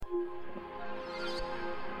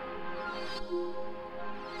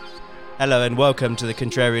Hello and welcome to the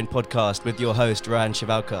Contrarian Podcast with your host, Rohan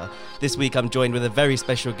Shivalkar. This week I'm joined with a very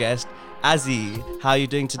special guest, Azzy. How are you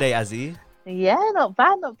doing today, Azzy? Yeah, not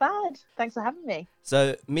bad. Thanks for having me.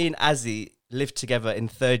 So me and Azzy lived together in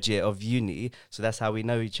third year of uni, so that's how we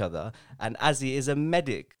know each other. And Azzy is a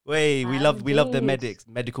medic. We love the medics.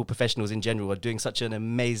 Medical professionals in general are doing such an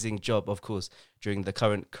amazing job, of course, during the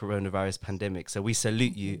current coronavirus pandemic. So we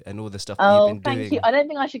salute you and all the stuff that you've been doing. Thank you. I don't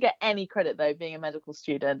think I should get any credit though, being a medical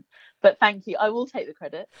student. But thank you. I will take the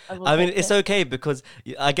credit. I mean, it's okay because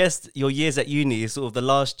I guess your years at uni is sort of the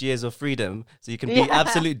last years of freedom. So you can be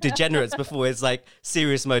absolute degenerates before it's like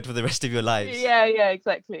serious mode for the rest of your lives. Yeah,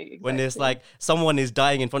 exactly. When it's like someone is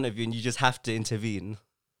dying in front of you and you just have to intervene.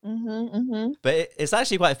 But it's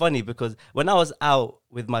actually quite funny because when I was out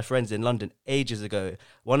with my friends in London ages ago,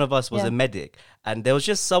 one of us was a medic and there was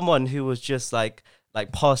just someone who was just like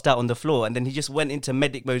passed out on the floor, and then he just went into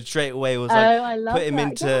medic mode straight away. It was put him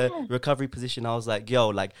into recovery position. I was like, yo,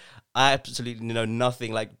 like I absolutely know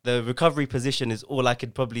nothing. Like the recovery position is all I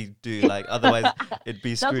could probably do. Like otherwise it'd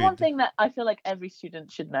be screwed. That's one thing that I feel like every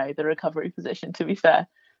student should know, the recovery position, to be fair.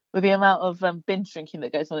 With the amount of binge drinking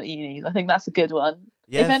that goes on at uni, I think that's a good one.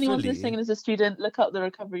 Yeah, if anyone's listening as a student, look up the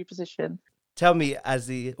recovery position. Tell me,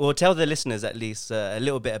 Azzy, or tell the listeners at least a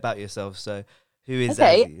little bit about yourself. So who is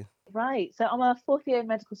Azzy? Right, so I'm a fourth year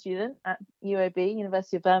medical student at UOB,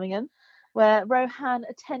 University of Birmingham, where Rohan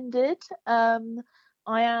attended. I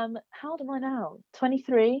am, how old am I now?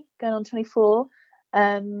 23, going on 24.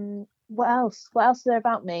 What else is there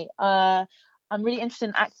about me? I'm really interested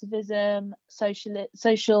in activism,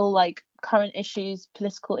 social like current issues,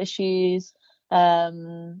 political issues.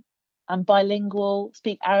 I'm bilingual,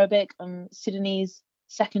 speak Arabic. I'm Sudanese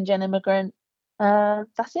second-gen immigrant.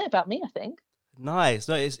 That's it about me, I think. Nice.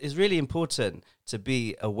 No, it's really important to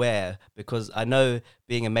be aware because I know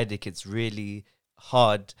being a medic, it's really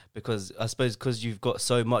hard because I suppose because you've got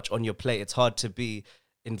so much on your plate, it's hard to be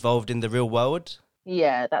involved in the real world.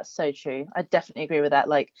 Yeah, that's so true. I definitely agree with that.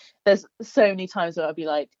 Like there's so many times where I'll be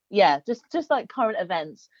like, yeah, just like current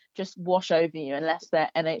events just wash over you unless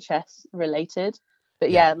they're NHS related.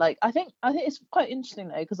 But yeah, like I think it's quite interesting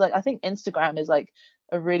though, because like I think Instagram is like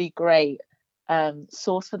a really great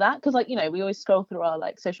source for that, because like, you know, we always scroll through our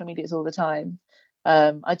like social medias all the time.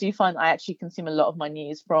 I do find I actually consume a lot of my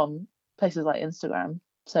news from places like Instagram,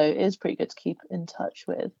 so it is pretty good to keep in touch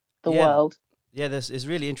with the world. Yeah, this is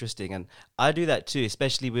really interesting, and I do that too,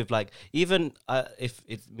 especially with like even if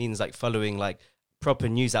it means like following like proper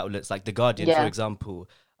news outlets like The Guardian, for example.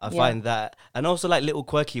 I find that, and also like little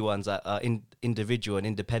quirky ones that are individual and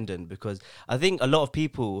independent, because I think a lot of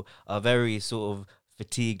people are very sort of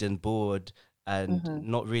fatigued and bored and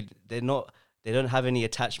not really, they don't have any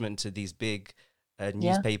attachment to these big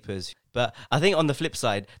newspapers. But I think on the flip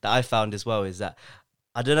side that I found as well is that,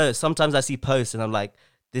 I don't know, sometimes I see posts and I'm like,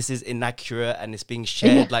 this is inaccurate and it's being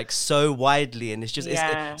shared like so widely, and it's just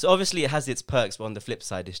so obviously it has its perks, but on the flip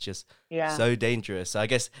side it's just so dangerous. So I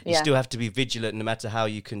guess you still have to be vigilant no matter how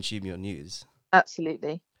you consume your news.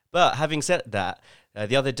 Absolutely. But having said that,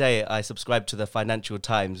 the other day I subscribed to the Financial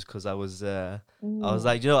Times because I was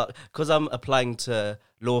like, you know what, because I'm applying to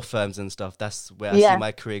law firms and stuff, that's where I see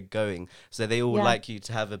my career going. So they all like you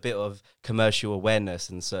to have a bit of commercial awareness,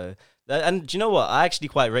 and so and do you know what, I actually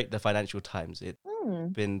quite rate the Financial Times.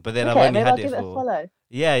 But then I've only had it for a follow.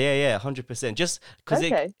 100%, just because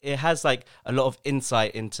it has like a lot of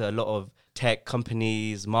insight into a lot of tech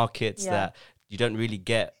companies, markets that you don't really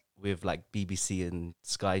get with like BBC and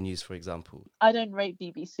Sky News, for example. I don't rate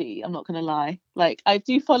BBC, I'm not gonna lie. Like I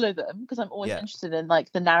do follow them because I'm always interested in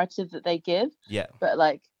like the narrative that they give. But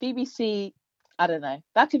like BBC, I don't know.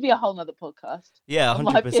 That could be a whole nother podcast. 100%.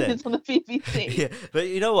 My opinions on the BBC. But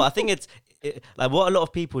you know what? I think it's like what a lot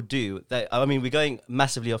of people do. I mean, we're going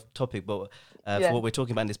massively off topic, but for what we're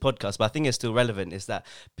talking about in this podcast, but I think it's still relevant. Is that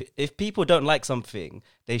if people don't like something,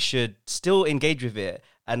 they should still engage with it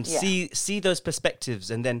and see those perspectives,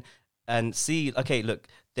 and see, okay, look,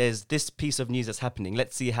 there's this piece of news that's happening.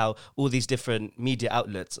 Let's see how all these different media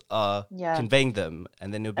outlets are conveying them,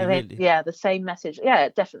 and then it'll be really the same message. Yeah,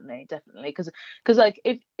 definitely, because like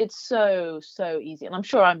it's so easy, and I'm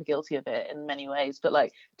sure I'm guilty of it in many ways. But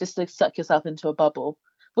like just to suck yourself into a bubble,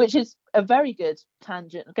 which is a very good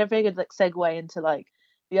tangent, a very good like segue into like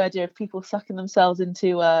the idea of people sucking themselves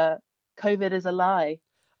into COVID is a lie.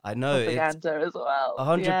 I know, propaganda as well.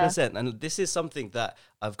 100%. And this is something that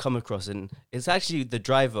I've come across, and it's actually the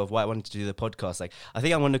driver of why I wanted to do the podcast. Like, I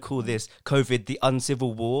think I want to call this COVID the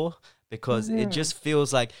Uncivil War, because it just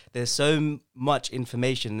feels like there's so much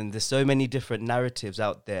information and there's so many different narratives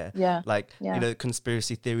out there.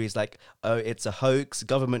 Conspiracy theories like, oh, it's a hoax,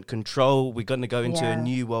 government control, we're going to go into a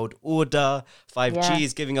new world order, 5G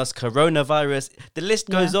is giving us coronavirus. The list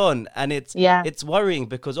goes on, and it's worrying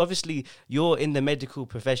because obviously you're in the medical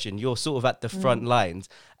profession, you're sort of at the front lines,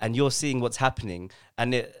 and you're seeing what's happening,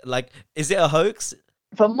 and is it a hoax?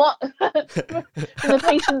 From what from the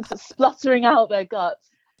patients spluttering out their guts,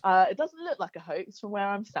 it doesn't look like a hoax from where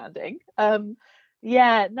I'm standing. I don't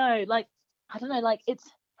know,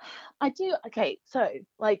 so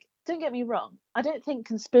don't get me wrong, I don't think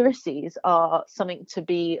conspiracies are something to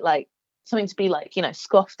be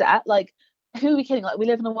scoffed at. Like, who are we kidding? Like, we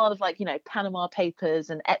live in a world of Panama Papers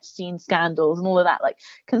and Epstein scandals and all of that. Like,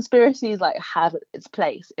 conspiracies have its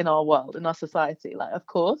place in our world, in our society, of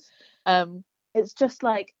course. It's just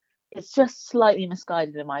slightly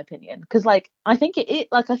misguided in my opinion, because I think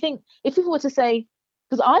I think if people were to say,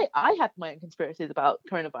 because I have my own conspiracies about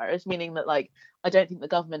coronavirus, meaning that I don't think the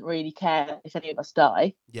government really care if any of us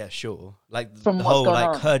die. Yeah, sure. From the what's whole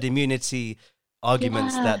gone on. herd immunity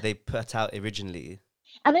arguments that they put out originally.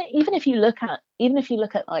 And even if you look at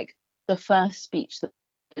the first speech that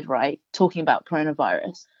he did, talking about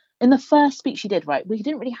coronavirus, in the first speech he did, we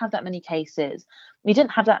didn't really have that many cases. We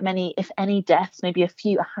didn't have that many, if any, deaths, maybe a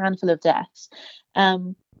handful of deaths.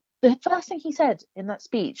 The first thing he said in that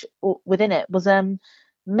speech, or within it, was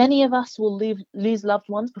many of us will lose loved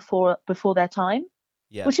ones before their time,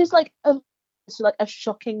 which is a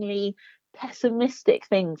shockingly pessimistic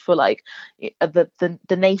thing for the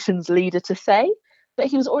nation's leader to say. But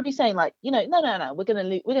he was already saying no, we're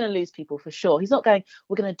gonna lose people for sure. He's not going,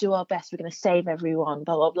 we're gonna do our best, we're gonna save everyone,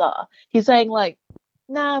 blah blah blah. He's saying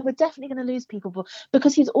nah, we're definitely gonna lose people,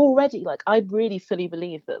 because he's already I really fully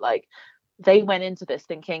believe that they went into this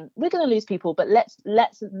thinking we're gonna lose people, but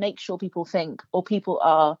let's make sure people think, or people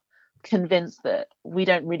are convinced that we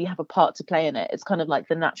don't really have a part to play in it. It's kind of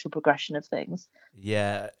the natural progression of things.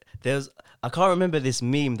 I can't remember this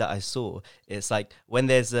meme that I saw. It's when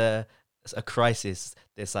there's a crisis,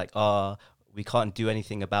 there's we can't do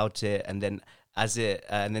anything about it, and then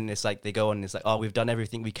and then it's they go on, it's we've done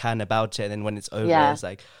everything we can about it, and then when it's over, it's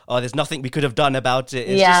there's nothing we could have done about it.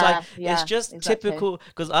 It's it's just exactly. Typical,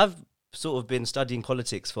 because I've sort of been studying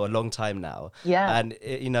politics for a long time now, and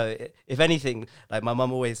if anything, my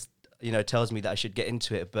mum always tells me that I should get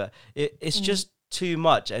into it, but it's just too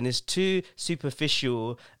much, and it's too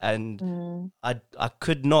superficial, and I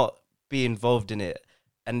could not be involved in it.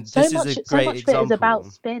 And this is a great example. So much of it is about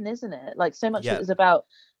spin, isn't it? So much of it is about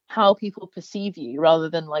how people perceive you, rather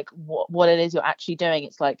than what it is you're actually doing.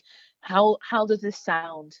 It's how does this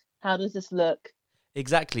sound? How does this look?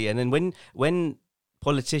 Exactly. And then when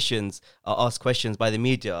politicians are asked questions by the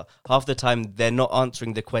media, half the time they're not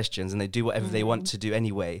answering the questions, and they do whatever they want to do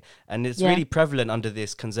anyway. And it's really prevalent under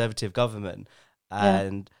this conservative government.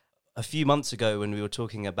 And a few months ago, when we were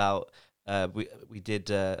talking about we did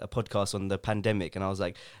a podcast on the pandemic, and I was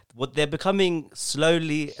like, they're becoming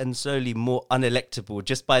slowly more unelectable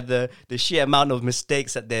just by the sheer amount of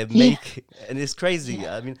mistakes that they're making. And it's crazy.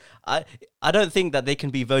 I mean, I don't think that they can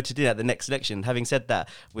be voted in at the next election. Having said that,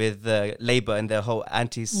 with Labour and their whole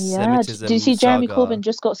anti-Semitism do you see saga, Jeremy Corbyn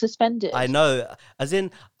just got suspended? I know. As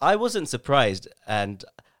in, I wasn't surprised, and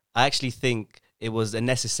I actually think it was a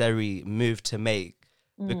necessary move to make,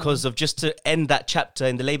 because of just to end that chapter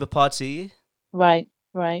in the Labour Party. Right.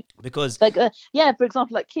 Because for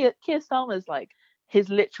example, Keir Starmer's his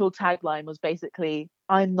literal tagline was basically,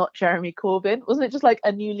 "I'm not Jeremy Corbyn." Wasn't it just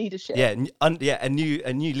a new leadership? Yeah, a new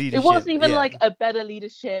leadership. It wasn't even a better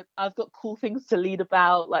leadership. I've got cool things to lead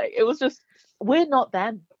about. It was just, we're not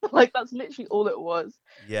them. That's literally all it was.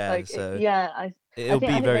 Yeah. It'll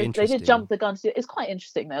be very interesting. They did jump the gun. It's quite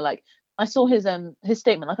interesting though. I saw his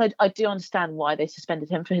statement. I do understand why they suspended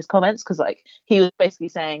him for his comments, because he was basically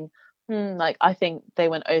saying, I think they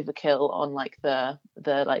went overkill on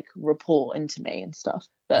the report into me and stuff.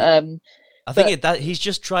 But I think that he's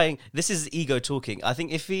just trying. This is ego talking. I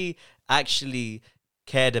think if he actually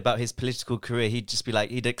cared about his political career, he'd just be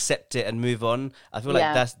he'd accept it and move on. I feel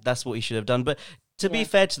that's what he should have done. But to be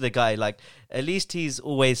fair to the guy, at least he's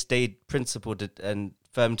always stayed principled and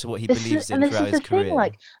firm to what he believes in throughout his career.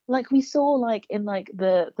 Thing, we saw in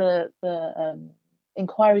the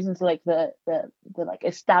inquiries into the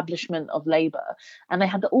establishment of Labour, and they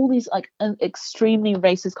had all these extremely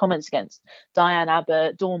racist comments against Diane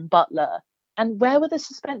Abbott, Dawn Butler, and where were the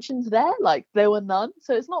suspensions there? There were none.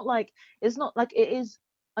 So it's not it is.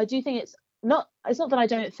 I do think it's not that I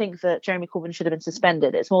don't think that Jeremy Corbyn should have been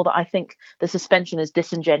suspended. It's more that I think the suspension is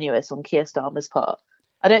disingenuous on Keir Starmer's part.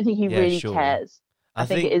 I don't think he really cares. I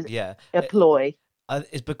think it is yeah, a ploy.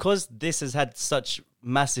 it's because this has had such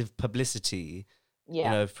massive publicity,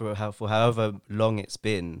 Yeah. for however long it's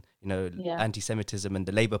been, Yeah. anti-Semitism and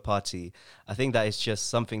the Labour Party. I think that is just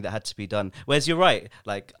something that had to be done. Whereas you're right,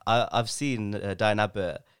 like I've seen Diane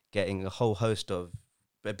Abbott getting a whole host of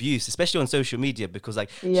abuse, especially on social media, because like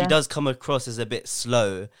she does come across as a bit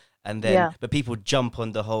slow, and then but people jump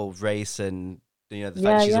on the whole race and the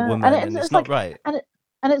fact she's a woman, and it's not like, right.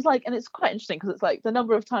 And it's quite interesting because it's like the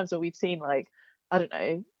number of times where we've seen, like, I don't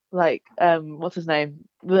know, like what's his name,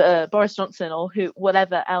 Boris Johnson or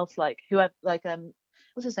whatever else, like whoever, like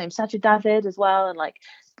what's his name, Sajid David as well, and like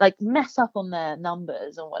mess up on their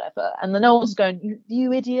numbers and whatever, and then no one's going,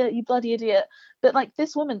 you idiot, you bloody idiot. But like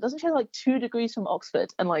this woman, doesn't she have like 2 degrees from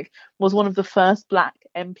Oxford and like was one of the first black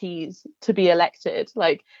MPs to be elected?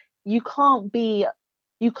 Like you can't be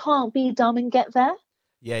dumb and get there.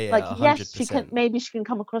 Yeah, like 100%. Yes, maybe she can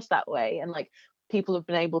come across that way, and like people have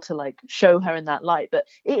been able to like show her in that light, but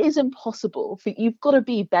it is impossible. You've got to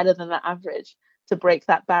be better than the average to break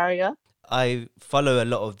that barrier. I follow a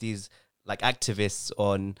lot of these like activists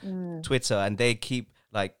on Twitter, and they keep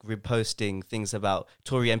like reposting things about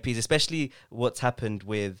Tory MPs, especially what's happened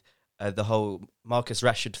with the whole Marcus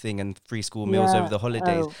Rashford thing and free school meals over the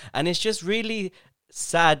holidays. And it's just really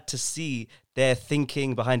sad to see their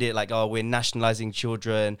thinking behind it, like, oh, we're nationalizing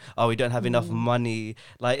children, oh, we don't have enough money.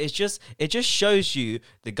 Like it just shows you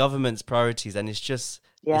the government's priorities, and it's just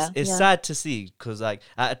it's sad to see, because like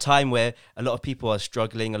at a time where a lot of people are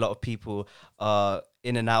struggling, a lot of people are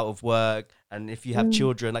in and out of work, and if you have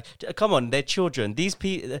children, like, come on, they're children. These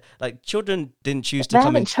people, like, children didn't choose to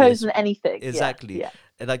come into this. They haven't chosen anything. Exactly.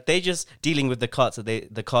 Like they just dealing with the cards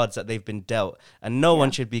that they've been dealt, and no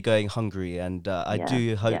one should be going hungry. And I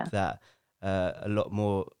do hope that a lot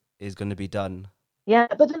more is going to be done. Yeah,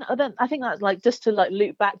 but then I think that's like, just to like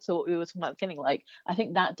loop back to what we were talking about at the beginning, like I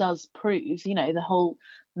think that does prove, the whole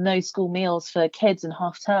no school meals for kids in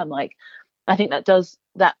half term. Like I think that does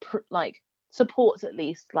like supports at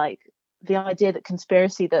least like the idea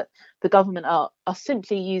that the government are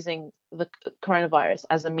simply using the coronavirus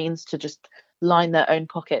as a means to just line their own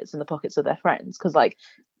pockets and the pockets of their friends, because like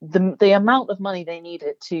the amount of money they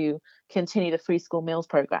needed to continue the free school meals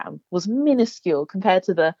program was minuscule compared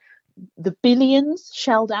to the billions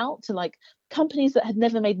shelled out to like companies that had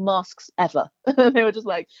never made masks ever. They were just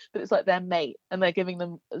like, but it's like their mate, and they're giving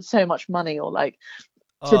them so much money, or like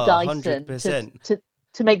to Dyson 100%.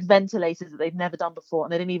 To make ventilators that they've never done before,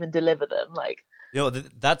 and they didn't even deliver them. Like,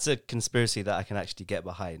 that's a conspiracy that I can actually get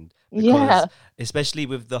behind, because especially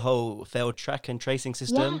with the whole failed track and tracing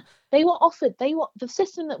system. They were offered the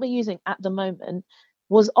system that we're using at the moment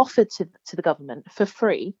was offered to the government for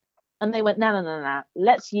free, and they went, no,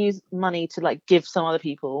 let's use money to like give some other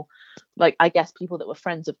people, like I guess people that were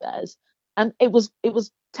friends of theirs, and it was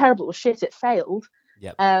terrible, it was shit, it failed.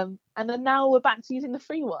 Yep. And then now we're back to using the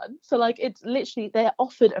free one. So like it's literally, they're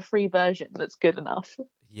offered a free version that's good enough.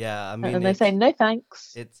 Yeah, I mean, and they say no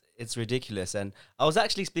thanks. It's ridiculous. And I was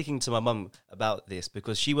actually speaking to my mum about this,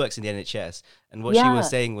 because she works in the NHS, and what she was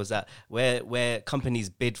saying was that where companies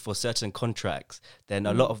bid for certain contracts, then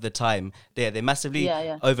a lot of the time they massively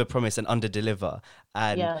overpromise and underdeliver.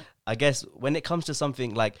 And I guess when it comes to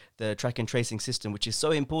something like the track and tracing system, which is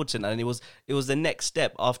so important, and it was the next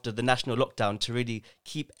step after the national lockdown to really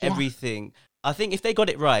keep everything. I think if they got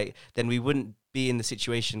it right, then we wouldn't be in the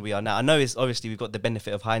situation we are now. I know it's obviously we've got the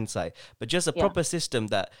benefit of hindsight, but just a proper system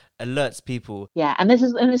that alerts people. Yeah, and this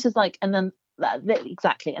is like, and then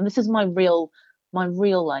exactly, and this is my real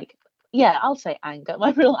like, I'll say anger.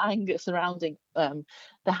 My real anger surrounding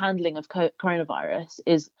the handling of coronavirus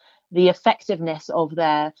is the effectiveness of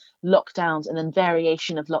their lockdowns and then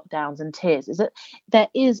variation of lockdowns and tiers. Is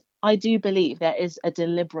that I do believe there is a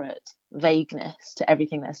deliberate vagueness to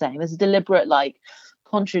everything they're saying. There's a deliberate like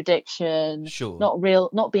contradiction,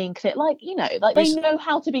 not being clear, like they know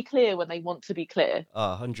how to be clear when they want to be clear.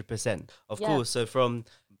 100%, of course. So from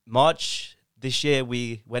March this year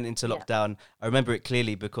we went into lockdown. I remember it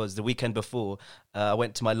clearly because the weekend before I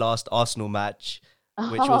went to my last Arsenal match,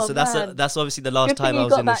 which was that's obviously the last time I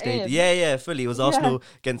was in the stadium. Fully. It was Arsenal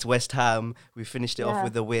against West Ham. We finished it off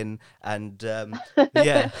with a win, and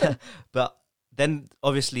but then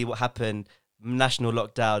obviously what happened, national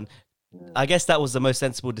lockdown. I guess that was the most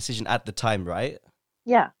sensible decision at the time, right?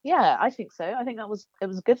 Yeah, I think so. I think it was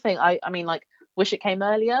a good thing. I mean, like, wish it came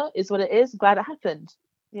earlier is what it is. Glad it happened.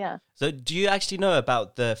 Yeah. So do you actually know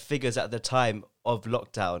about the figures at the time of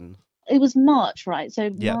lockdown? It was March, right? So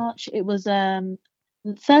March, it was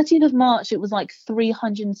 13th of March, it was like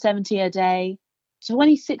 370 a day.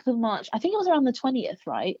 26th of March, I think it was around the 20th,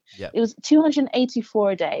 right? Yeah. It was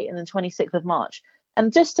 284 a day, and then 26th of March,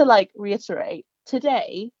 And just to like reiterate,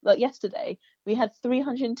 today, like yesterday, we had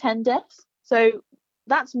 310 deaths. So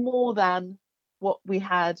that's more than what we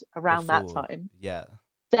had around that Before. time, Yeah.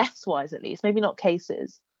 deaths wise at least. Maybe not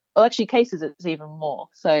cases. Oh, actually, cases it's even more.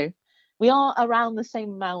 So we are around the same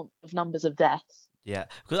amount of numbers of deaths. Yeah,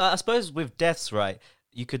 because I suppose with deaths, right,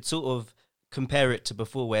 you could sort of compare it to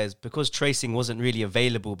before, whereas because tracing wasn't really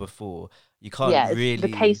available before, you can't Yeah, it's the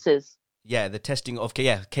really, cases. yeah, the testing of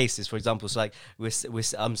cases, for example. So like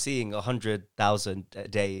I'm seeing 100,000 a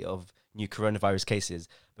day of new coronavirus cases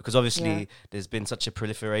because Yeah. obviously there's been such a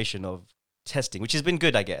proliferation of testing, which has been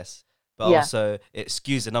good, I guess. But Yeah. also it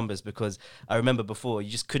skews the numbers because I remember before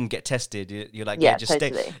you just couldn't get tested. You're like, yeah, Yeah, just stay.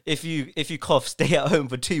 totally. If you cough, stay at home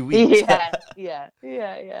for 2 weeks. Yeah. But yeah,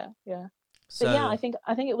 So I think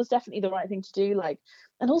it was definitely the right thing to do. Like,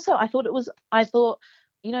 and also I thought,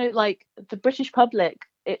 you know, like the British public,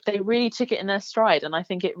 they really took it in their stride, and I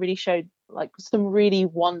think it really showed like some really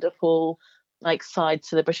wonderful like sides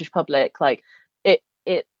to the British public. Like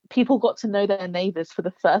it people got to know their neighbours for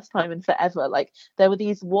the first time in forever. Like there were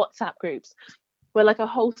these WhatsApp groups where like a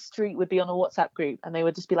whole street would be on a WhatsApp group, and they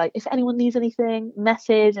would just be like, if anyone needs anything,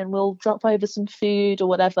 message and we'll drop over some food or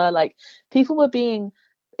whatever. Like people were being,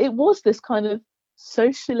 it was this kind of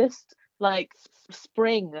socialist like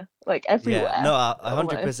spring like yeah, everywhere no, I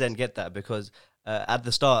almost. 100% get that because at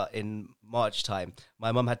the start in March time,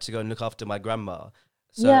 my mum had to go and look after my grandma.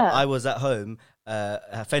 So Yeah. I was at home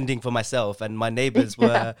fending for myself, and my neighbors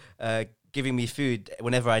Yeah. were giving me food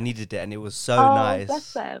whenever I needed it, and it was so Oh, bless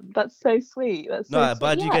nice. them. That's so sweet. That's so No, but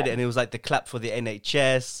I sweet. do Yeah. get it, and it was like the clap for the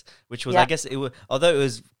NHS, which was, I Yeah. guess, it was although it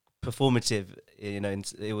was performative,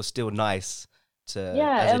 it was still nice to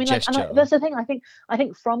Yeah, as I a mean, like, and gesture. that's the thing. I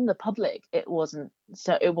think from the public, it wasn't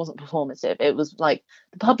performative. It was like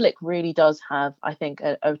the public really does have, I think,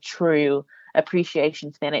 a true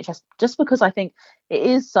appreciation for the NHS, just because I think it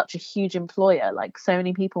is such a huge employer. Like, so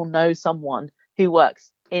many people know someone who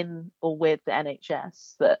works in or with the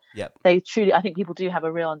NHS that Yep. they truly, I think people do have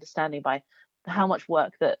a real understanding by how much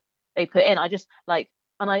work that they put in. I just like,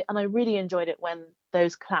 and I really enjoyed it when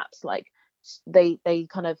those claps, like, they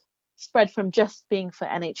kind of spread from just being for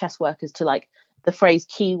NHS workers to like the phrase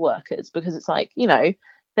key workers, because it's like, you know,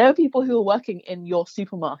 there are people who are working in your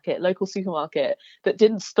supermarket, local supermarket, that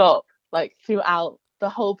didn't stop like throughout the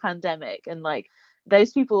whole pandemic. And like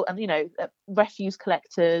those people, and you know, refuse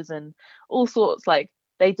collectors and all sorts, like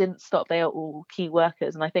they didn't stop. They are all key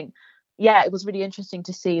workers. And I think, yeah, it was really interesting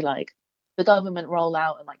to see like the government roll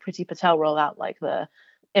out, and like Priti Patel roll out like the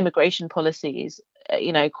immigration policies,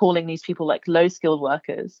 you know, calling these people like low skilled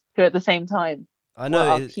workers who at the same time I were know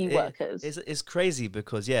our key workers. it's crazy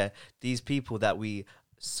because yeah, these people that we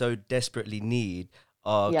so desperately need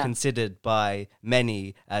are Yeah. considered by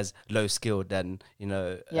many as low skilled and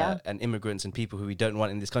Yeah. and immigrants and people who we don't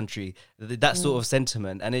want in this country. That sort Mm. of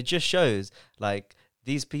sentiment, and it just shows like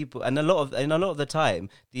these people, and a lot of the time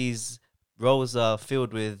these roles are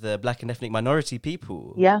filled with black and ethnic minority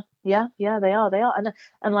people. Yeah, they are.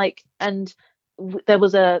 And like, and there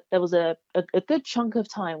was a good chunk of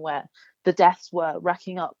time where the deaths were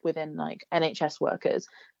racking up within like NHS workers,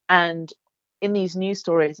 and in these news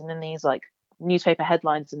stories and in these like newspaper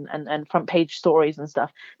headlines and front page stories and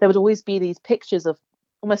stuff, there would always be these pictures of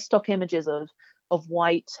almost stock images of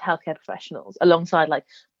white healthcare professionals alongside like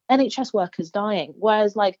NHS workers dying,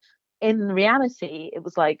 whereas like in reality it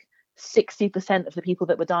was like 60% of the people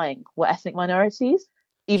that were dying were ethnic minorities,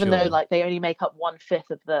 even though Sure. like they only make up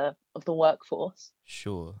 1/5 of the workforce.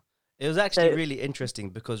 Sure. It was actually So really interesting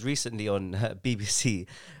because recently on BBC,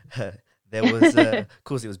 there was, of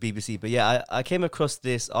course, it was BBC, but yeah, I came across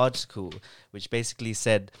this article which basically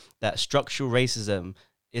said that structural racism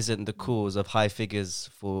isn't the cause of high figures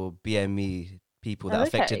for BME people that oh, are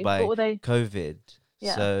affected okay, what by were they? COVID.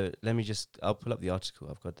 Yeah. So I'll pull up the article.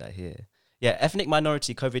 I've got that here. Yeah, ethnic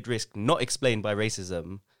minority COVID risk not explained by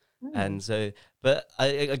racism. Hmm. And so, but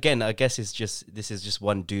I guess this is just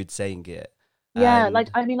one dude saying it. Yeah, like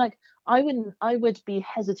And I mean, like I would be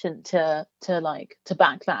hesitant to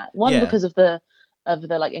back that one, yeah, because of the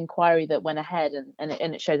like inquiry that went ahead, and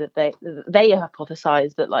it showed that they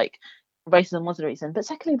hypothesized that like racism was the reason, but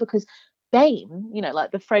secondly because BAME, you know,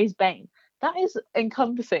 like the phrase BAME, that is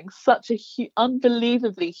encompassing such a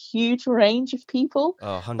unbelievably huge range of people.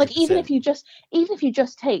 oh, Like 100%. even if you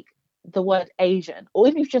just take the word Asian, or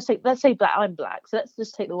even if you just take, let's say black, I'm black, so let's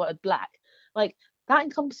just take the word black, like that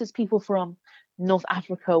encompasses people from North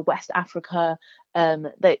Africa, West Africa.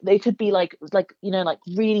 They could be like you know, like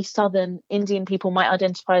really southern Indian people might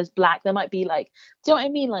identify as black. There might be like, do you know what I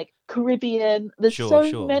mean? Like Caribbean. There's Sure, so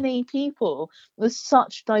sure. many people. There's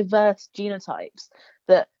such diverse genotypes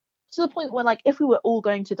that to the point where, like, if we were all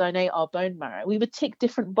going to donate our bone marrow, we would tick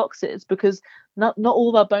different boxes because not all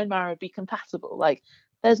of our bone marrow would be compatible. Like,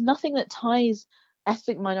 there's nothing that ties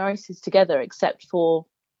ethnic minorities together except for,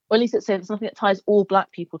 or at least it's there's nothing that ties all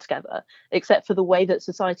Black people together except for the way that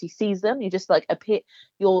society sees them. You just like appear,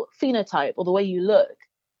 your phenotype or the way you look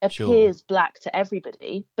appears Sure. Black to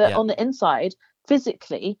everybody, but Yeah. on the inside,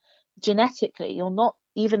 physically, genetically, you're not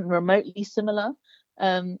even remotely similar.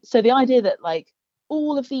 So the idea that like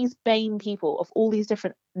all of these BAME people of all these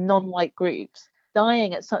different non-white groups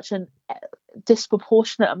dying at such a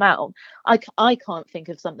disproportionate amount, I can't think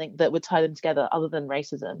of something that would tie them together other than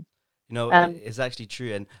racism. You know, it's actually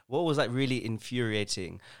true. And what was like really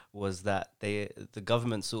infuriating was that the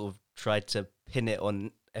government sort of tried to pin it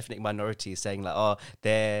on ethnic minorities, saying like, oh,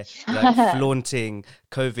 they're like flaunting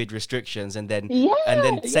COVID restrictions, and then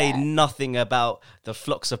say nothing about the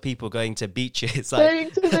flocks of people going to beaches, like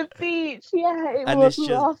going to the beach. Yeah, it and was just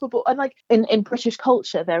laughable. And like in British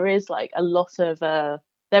culture, there is like a lot of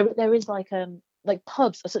there is like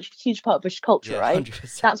pubs are such a huge part of British culture, right?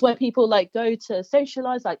 100%. That's where people like go to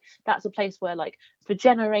socialize. Like that's a place where like for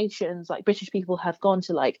generations, like British people have gone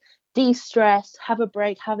to like de-stress, have a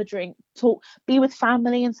break, have a drink, talk, be with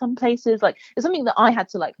family in some places. Like it's something that I had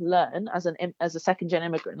to like learn as a second gen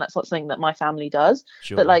immigrant. That's not something that my family does.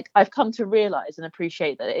 Sure. But like I've come to realize and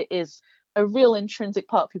appreciate that it is a real intrinsic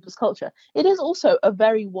part of people's culture. It is also a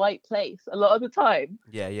very white place a lot of the time.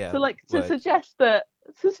 Yeah. So like to suggest that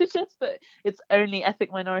it's only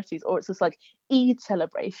ethnic minorities or it's just like Eid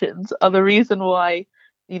celebrations are the reason why,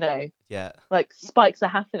 you know, like spikes are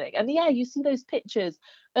happening. And yeah, you see those pictures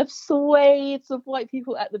of swathes of white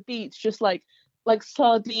people at the beach just like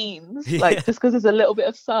sardines, like just because there's a little bit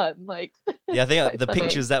of sun. Like I think the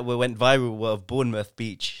pictures that went viral were of Bournemouth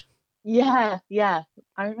Beach. Yeah,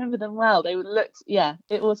 I remember them well. They looked,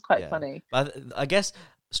 it was quite funny. But I guess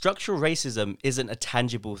structural racism isn't a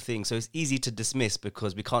tangible thing, so it's easy to dismiss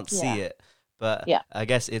because we can't see it. But I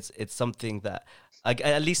guess it's something that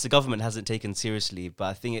at least the government hasn't taken seriously. But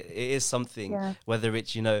I think it is something, whether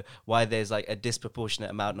it's, you know, why there's like a disproportionate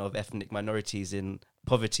amount of ethnic minorities in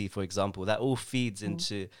poverty, for example, that all feeds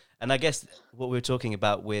into, and I guess what we're talking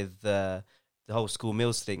about with the whole school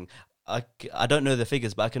meals thing, I don't know the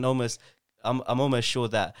figures, but I'm almost sure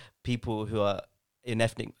that people who are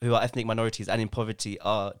ethnic minorities and in poverty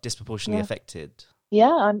are disproportionately affected.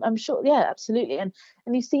 Yeah, I'm sure. Yeah, absolutely. And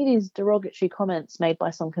you see these derogatory comments made by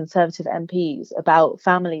some Conservative MPs about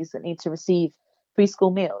families that need to receive free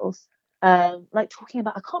school meals. Like talking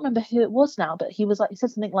about, I can't remember who it was now, but he said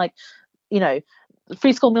something like, you know,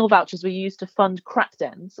 free school meal vouchers were used to fund crack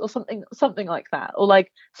dens or something like that, or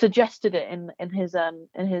like suggested it in his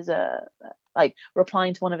like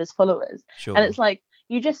replying to one of his followers. Sure. And it's like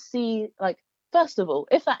you just see, like, first of all,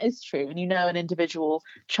 if that is true and you know an individual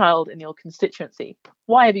child in your constituency,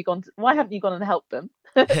 why haven't you gone and helped them?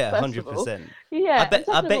 Yeah, 100%. Yeah,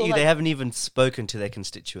 I bet you they haven't even spoken to their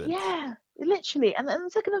constituents. Yeah, literally. And then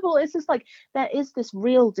second of all, it's just like there is this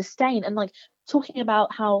real disdain, and like talking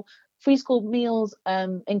about how free school meals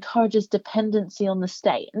encourages dependency on the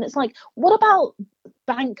state. And it's like, what about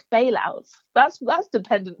bank bailouts? That's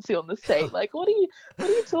dependency on the state. Like, what are you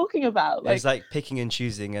talking about? Like, it's like picking and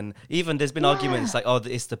choosing. And even there's been arguments like, oh,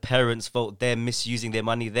 it's the parents' fault, they're misusing their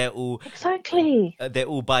money, they're all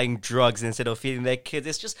buying drugs instead of feeding their kids.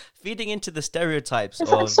 It's just feeding into the stereotypes.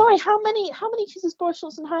 Like, sorry, how many kids does Boris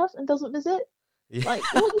Johnson have and doesn't visit? Like,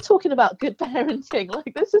 what are you talking about? Good parenting?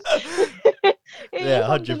 Like, this is 100%. It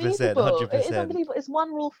is unbelievable. It's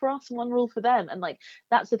one rule for us and one rule for them. And like,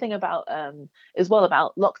 that's the thing about as well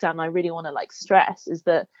about lockdown, I really want to like stress is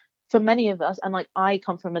that for many of us, and like I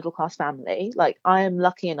come from a middle class family, like I am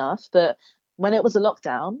lucky enough that when it was a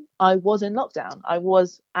lockdown, I was in lockdown. I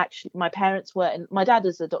was actually, my parents were, and my dad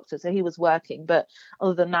is a doctor, so he was working. But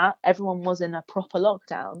other than that, everyone was in a proper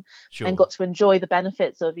lockdown and got to enjoy the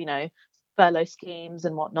benefits of, you know, furlough schemes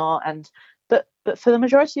and whatnot. And but for the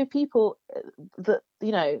majority of people, the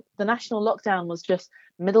national lockdown was just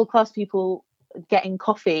middle class people getting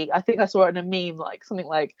coffee. I think I saw it in a meme, like something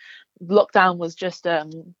like lockdown was just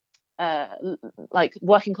like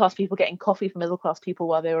working class people getting coffee for middle class people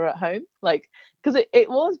while they were at home. Like, because it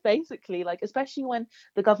was basically like, especially when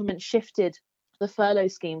the government shifted the furlough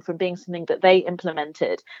scheme from being something that they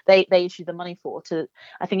implemented, they issued the money for, to,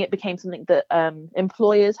 I think it became something that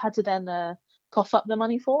employers had to then cough up the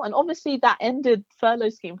money for. And obviously that ended furlough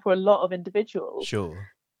scheme for a lot of individuals.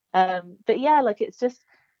 But yeah, like, it's just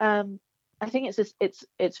I think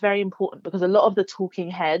it's very important because a lot of the talking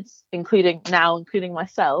heads, including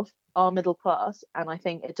myself, are middle class, and I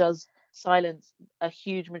think it does silence a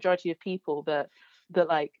huge majority of people that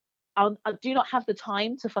like I do not have the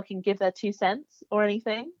time to fucking give their 2 cents or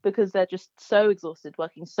anything, because they're just so exhausted,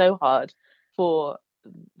 working so hard for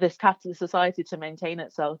this capitalist society to maintain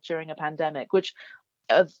itself during a pandemic, which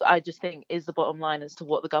I just think is the bottom line as to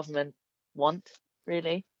what the government want,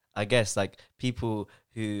 really. I guess like people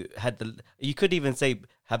who had you could even say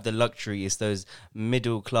have the luxury is those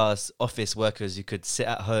middle class office workers who could sit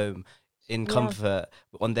at home in comfort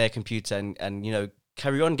on their computer and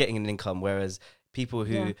carry on getting an income, whereas people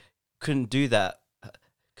who couldn't do that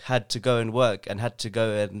had to go and work and had to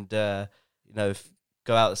go and go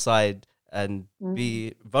outside and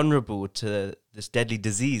be vulnerable to this deadly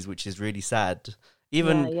disease, which is really sad.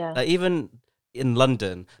 Even even in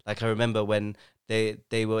London, like I remember when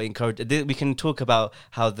they were encouraged. We can talk about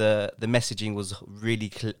how the messaging was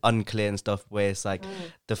really unclear and stuff, where it's like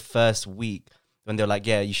the first week when they're like,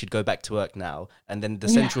 yeah, you should go back to work now, and then the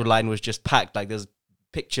central line was just packed. Like there's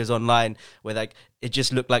pictures online where like it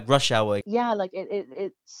just looked like rush hour. Yeah, like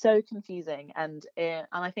it's so confusing, and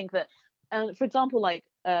I think that, for example, like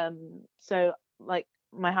so like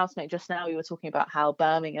my housemate just now, we were talking about how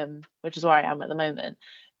Birmingham, which is where I am at the moment,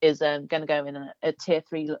 is going to go in a tier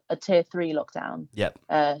 3 lockdown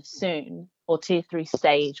soon, or tier 3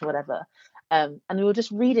 stage, whatever. And we were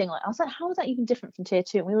just reading, like, I was like, how is that even different from tier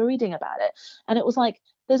 2? And we were reading about it, and it was like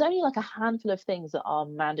there's only like a handful of things that are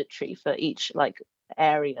mandatory for each like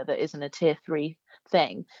area that isn't a tier 3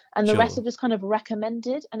 thing, and the rest are just kind of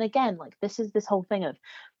recommended. And again, like this whole thing of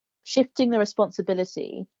shifting the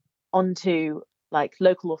responsibility onto like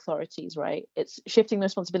local authorities, right? It's shifting the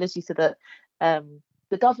responsibility so that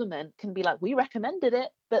the government can be like, we recommended it,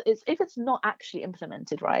 but if it's not actually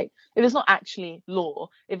implemented, right? If it's not actually law,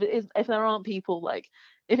 if there aren't people, like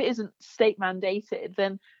if it isn't state mandated,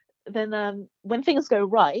 then when things go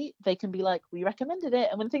right, they can be like, we recommended it,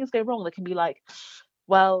 and when things go wrong, they can be like,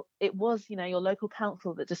 well, it was your local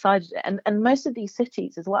council that decided it. And most of these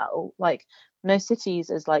cities as well, like most cities,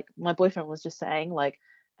 as like my boyfriend was just saying, like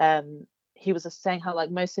he was just saying how like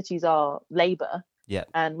most cities are Labour. Yeah.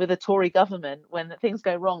 And with a Tory government, when things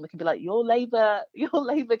go wrong, they can be like, your Labour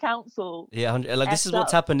council. Yeah, like this is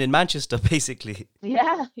what's happened in Manchester, basically.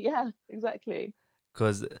 Yeah, exactly.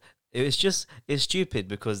 Because it's stupid,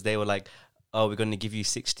 because they were like, oh, we're going to give you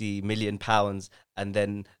 £60 million, and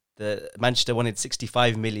then the Manchester wanted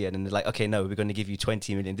 65 million, and they're like, okay, no, we're going to give you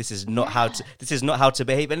 20 million. This is not how to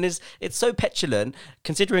behave, and it's so petulant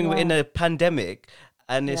considering we're in a pandemic.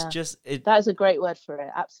 And it's just that is a great word for it.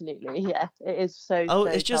 Absolutely, yeah, it is so. Oh,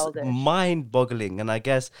 so it's just childish. mind-boggling. And I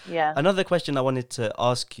guess another question I wanted to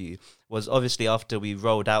ask you was, obviously after we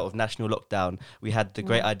rolled out of national lockdown, we had the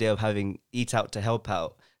great idea of having Eat Out to Help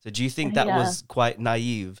Out. So do you think that was quite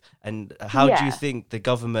naive? And how do you think the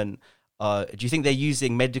government? Do you think they're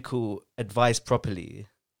using medical advice properly?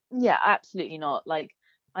 Yeah, absolutely not. Like,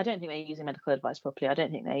 I don't think they're using medical advice properly. I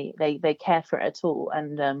don't think they care for it at all.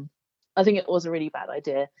 And I think it was a really bad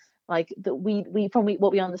idea. Like that we from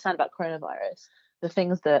what we understand about coronavirus, the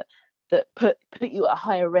things that put you at a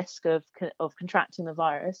higher risk of contracting the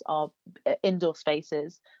virus are indoor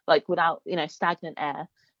spaces, like without stagnant air,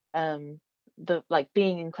 the like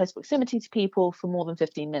being in close proximity to people for more than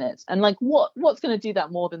 15 minutes, and like what's going to do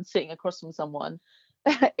that more than sitting across from someone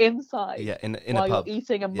inside in while a pub, you're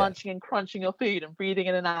eating and munching and crunching your food and breathing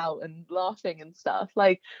in and out and laughing and stuff.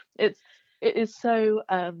 Like it is so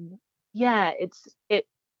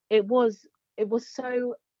it was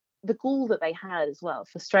so, the gall that they had as well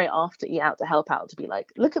for straight after Eat Out to Help Out to be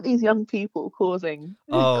like, look at these young people causing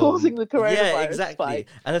the coronavirus exactly spike.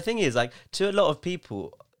 And the thing is, like, to a lot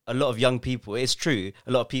of young people, it's true,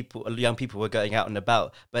 a lot of young people were going out and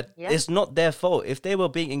about, but it's not their fault. If they were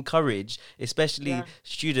being encouraged, especially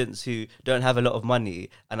students who don't have a lot of money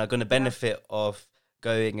and are going to benefit off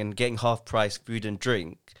going and getting half price food and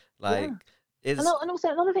drink, like and also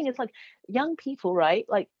another thing is, like, young people, right?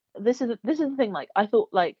 Like this is the thing. Like I thought,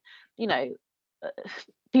 like,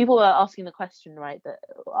 people are asking the question, right? That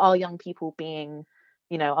are young people being,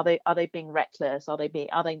 are they being reckless? Are they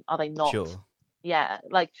not? Sure. Yeah,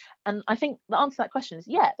 like, and I think the answer to that question is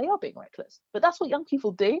they are being reckless, but that's what young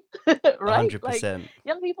people do, right? 100%. Like,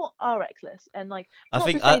 young people are reckless, and like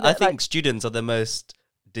I think students are the most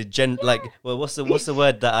what's the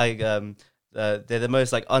word that they're the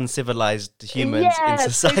most like uncivilized humans in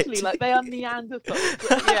society. Totally. Like they are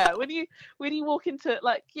Neanderthals. When you walk into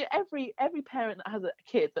like every parent that has a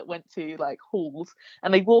kid that went to like halls,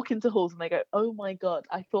 and they walk into halls and they go, oh my god,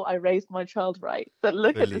 I thought I raised my child right, but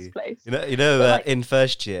look at this place. In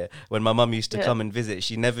first year when my mum used to come and visit,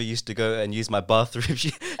 she never used to go and use my bathroom.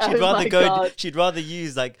 She'd rather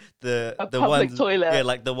use like the ones toilet.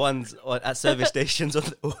 like the ones at service stations on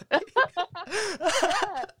the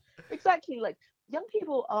exactly. Like, young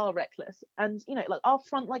people are reckless, and you know, like our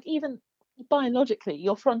front, like even biologically,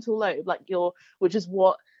 your frontal lobe, like which is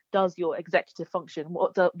what does your executive function,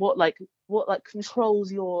 what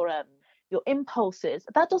controls your impulses,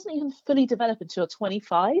 that doesn't even fully develop until you're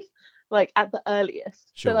 25, like at the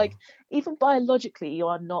earliest. Sure. So like even biologically, you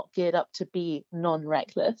are not geared up to be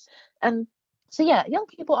non-reckless, and so yeah, young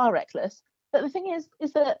people are reckless. But the thing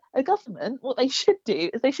is that a government, what they should do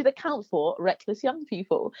is they should account for reckless young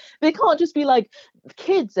people. They can't just be like,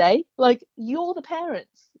 kids, eh? Like, you're the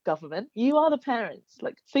parents, government. You are the parents.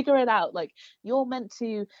 Like, figure it out. Like, you're meant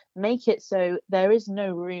to make it so there is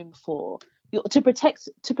no room for to protect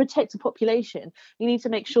the population. You need to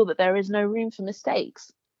make sure that there is no room for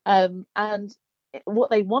mistakes. And what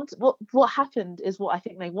they want, what happened is what I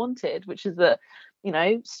think they wanted, which is that, you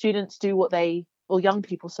know, students do what they, or young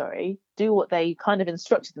people, sorry, do what they kind of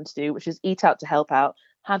instructed them to do, which is eat out to help out,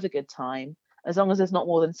 have a good time. As long as there's not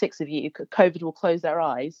more than 6 of you, COVID will close their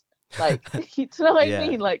eyes. Like, you know what I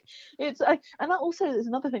mean? Like, it's and that also is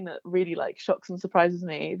another thing that really like shocks and surprises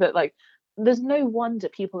me, that like there's no wonder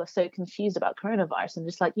people are so confused about coronavirus and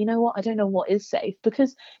just like, you know what, I don't know what is safe.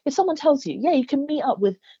 Because if someone tells you, yeah, you can meet up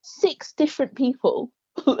with 6 different people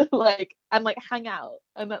like and like hang out,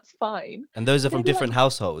 and that's fine, and those are from different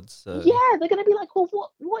households, so. Yeah, they're gonna be like,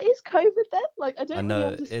 well, what is COVID then? Like, I don't really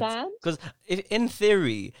understand. Because in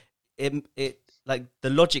theory, it like the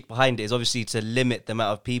logic behind it is obviously to limit the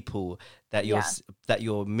amount of people that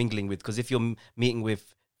you're mingling with. Because if you're meeting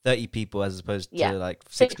with 30 people as opposed to like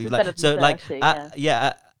 6 people, like, so 30, like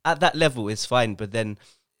at that level it's fine. But then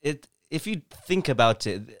if you think about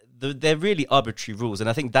it, they're really arbitrary rules, and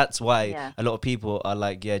I think that's why a lot of people are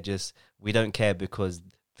like, we don't care, because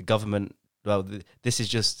the government, well, this is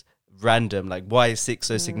just random. Like, why is 6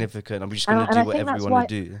 so significant? I'm just going to do whatever we want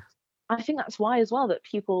to do. I think that's why as well that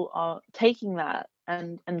people are taking that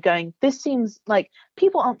and going, this seems like,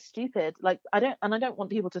 people aren't stupid. Like, I don't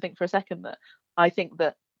want people to think for a second that I think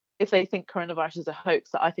that if they think coronavirus is a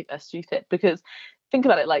hoax, that I think they're stupid. Because think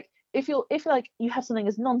about it, like, if like you have something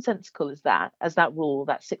as nonsensical as that rule,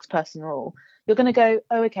 that 6-person rule, you're going to go,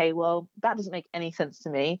 oh, okay, well, that doesn't make any sense to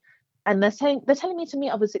me. And they're telling me to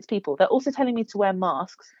meet up with 6 people. They're also telling me to wear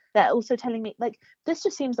masks. They're also telling me, like, this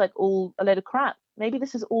just seems like all a load of crap. Maybe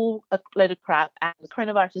this is all a load of crap, and the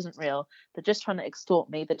coronavirus isn't real. They're just trying to extort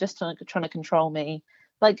me. They're just trying to control me.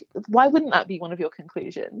 Like, why wouldn't that be one of your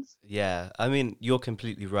conclusions? Yeah, I mean, you're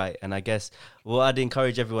completely right. And I guess what I'd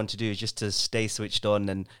encourage everyone to do is just to stay switched on.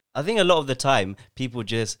 And I think a lot of the time, people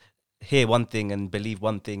just hear one thing and believe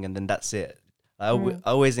one thing, and then that's it. I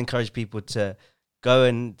always encourage people to go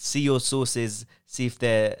and see your sources, see if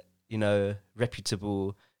they're, you know,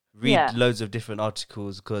 reputable, read loads of different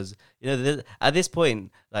articles, because, you know, at this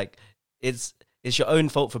point, like, it's your own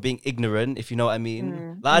fault for being ignorant, if you know what I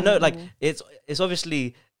mean. Like, I know, like, it's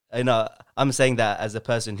obviously, you know, I'm saying that as a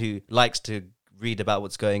person who likes to read about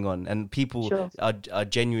what's going on, and people are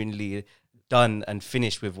genuinely done and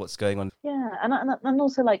finished with what's going on. Yeah, and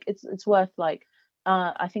also, like, it's worth, like,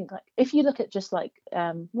 I think, like, if you look at just like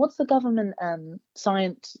what's the government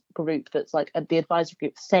science group that's like the advisory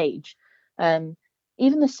group, SAGE,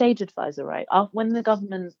 even the SAGE advisor, right? When the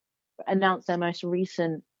government announced their most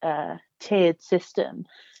recent tiered system,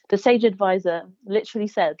 the SAGE advisor literally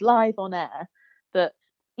said live on air that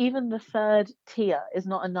even the 3rd tier is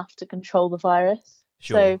not enough to control the virus.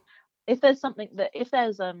 Sure. So if there's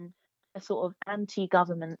a sort of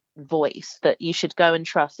anti-government voice that you should go and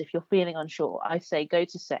trust if you're feeling unsure, I say go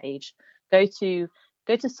to SAGE, go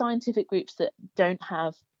to scientific groups that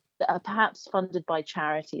are perhaps funded by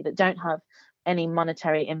charity, that don't have any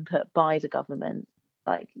monetary input by the government.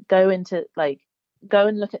 Like, go and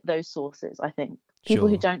look at those sources. I think people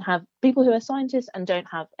who are scientists and don't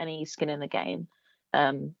have any skin in the game,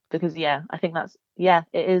 because I think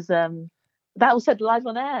it is that was said live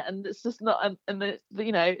on air, and it's just not, and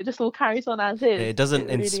you know, it just all carries on as is. It doesn't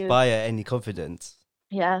inspire any confidence.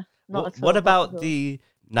 Yeah, not at all. What about the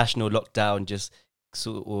national lockdown? Just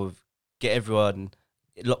sort of get everyone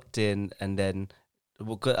locked in, and then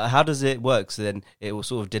how does it work? So then it will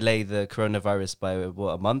sort of delay the coronavirus by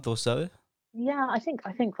a month or so. Yeah, I think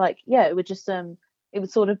like, it would just it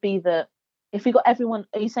would sort of be that if we got everyone,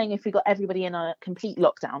 are you saying if we got everybody in a complete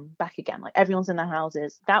lockdown back again, like everyone's in their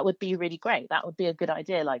houses, that would be really great. That would be a good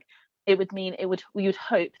idea. Like, it would mean we would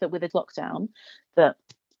hope that with a lockdown, that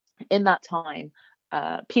in that time,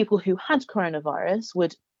 people who had coronavirus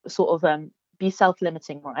would sort of be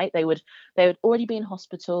self-limiting, right? They would already be in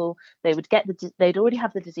hospital. They'd already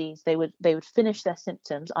have the disease. They would finish their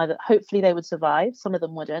symptoms. Either hopefully they would survive. Some of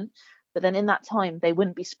them wouldn't. But then in that time, they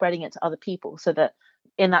wouldn't be spreading it to other people, so that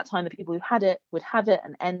in that time, the people who had it would have it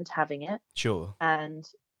and end having it. Sure. And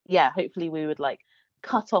yeah, hopefully we would like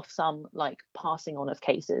cut off some like passing on of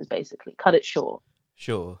cases, basically cut it short.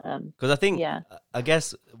 Sure. Because I think, I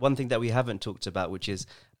guess one thing that we haven't talked about, which is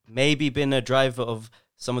maybe been a driver of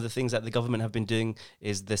some of the things that the government have been doing,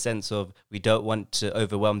 is the sense of we don't want to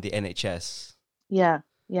overwhelm the NHS. Yeah.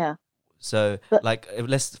 So, like,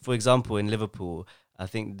 let's, for example, in Liverpool, I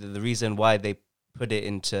think the reason why they put it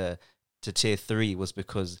into tier 3 was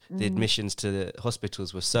because the admissions to the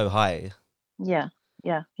hospitals were so high. Yeah.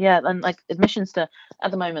 And like admissions to,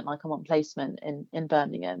 at the moment, like I'm on placement in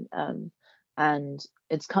Birmingham, and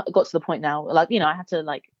it's got to the point now, like, you know, I had to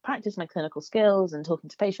like practice my clinical skills and talking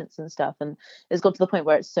to patients and stuff, and it's got to the point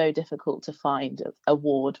where it's so difficult to find a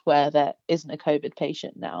ward where there isn't a COVID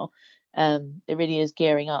patient now. It really is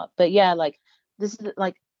gearing up. But yeah, like this is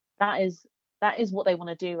like that is what they want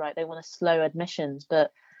to do, right? They want to slow admissions,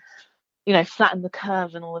 but you know, flatten the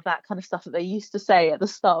curve and all of that kind of stuff that they used to say at the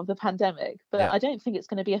start of the pandemic. But I don't think it's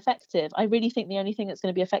going to be effective. I really think the only thing that's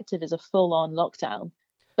going to be effective is a full-on lockdown.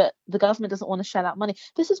 But the government doesn't want to shell out money.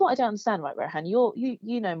 This is what I don't understand, right, Rohan? You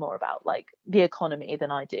know more about like the economy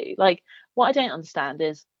than I do. Like, what I don't understand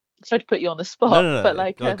is, sorry to put you on the spot, no, but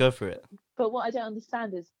like, go for it. But what I don't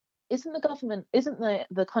understand is, isn't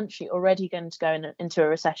the country already going to go into a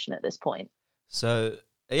recession at this point? So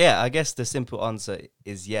yeah, I guess the simple answer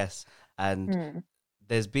is yes. And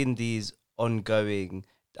there's been these ongoing,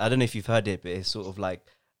 I don't know if you've heard it, but it's sort of like,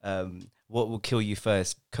 what will kill you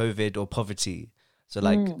first, COVID or poverty? So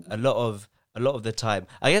like a lot of the time,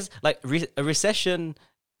 I guess, like a recession.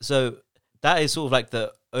 So that is sort of like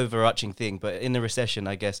the overarching thing. But in a recession,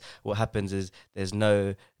 I guess what happens is there's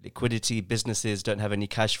no liquidity. Businesses don't have any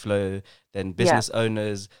cash flow. Then business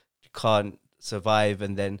owners can't survive,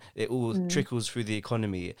 and then it all trickles through the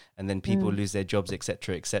economy, and then people lose their jobs,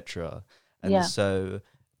 etc., etc. And so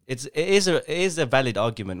it is a valid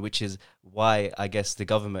argument, which is why I guess the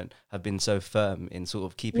government have been so firm in sort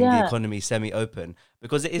of keeping the economy semi-open,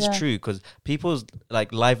 because it is true, because people's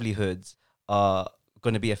like livelihoods are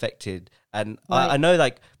going to be affected. And I know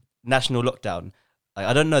like national lockdown,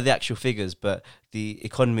 I don't know the actual figures, but the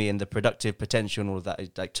economy and the productive potential and all of that,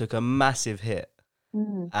 it like took a massive hit.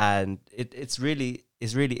 And it's really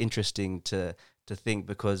interesting to think,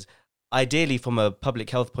 because ideally from a public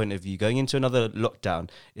health point of view, going into another lockdown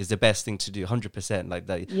is the best thing to do, 100%. Like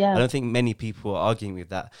that, I don't think many people are arguing with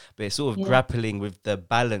that, but it's sort of grappling with the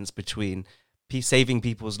balance between saving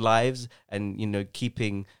people's lives and, you know,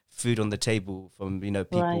 keeping food on the table from, you know,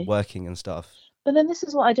 people working and stuff. But then this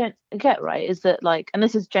is what I don't get, right, is that like, and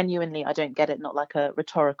this is genuinely, I don't get it, not like a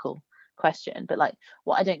rhetorical question, but like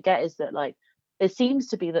what I don't get is that like, it seems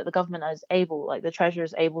to be that the government is able, like the treasurer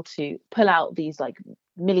is able to pull out these like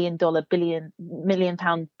 $1 billion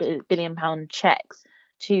pound checks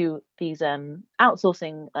to these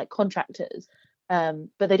outsourcing like contractors,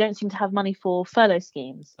 but they don't seem to have money for furlough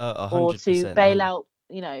schemes or to bail out,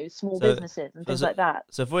 you know, small businesses and things like that.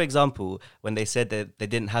 So for example, when they said that they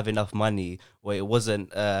didn't have enough money, or it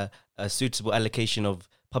wasn't a suitable allocation of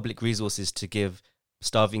public resources to give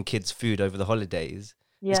starving kids food over the holidays,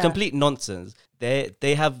 it's complete nonsense. They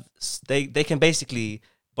can basically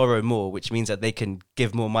borrow more, which means that they can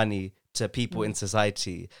give more money to people in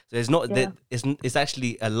society. So it's not that it's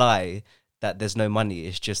actually a lie that there's no money.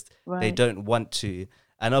 It's just they don't want to.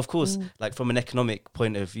 And of course, like from an economic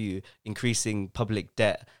point of view, increasing public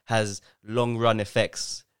debt has long run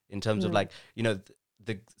effects in terms of like, you know,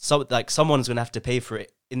 someone's gonna have to pay for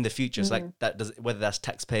it in the future. So like that does, whether that's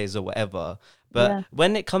taxpayers or whatever. But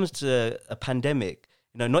when it comes to a pandemic,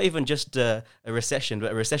 you know, not even just a recession,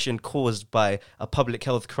 but a recession caused by a public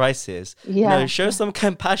health crisis. You know, show some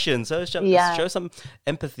compassion, show some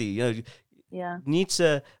empathy. You know, need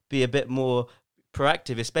to be a bit more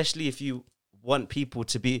proactive, especially if you want people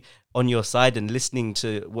to be on your side and listening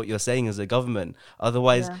to what you're saying as a government.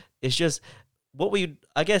 Otherwise, it's just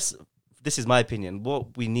I guess this is my opinion.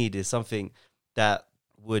 What we need is something that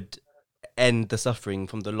would end the suffering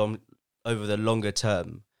from over the longer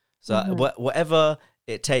term. So whatever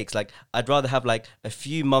it takes, like I'd rather have like a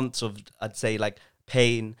few months of, I'd say, like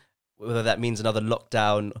pain, whether that means another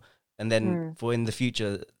lockdown, and then for in the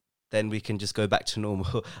future, then we can just go back to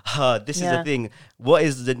normal. This is the thing. What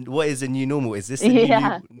is the new normal? Is this the new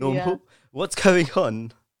normal? Yeah. What's going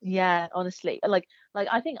on? Yeah, honestly, like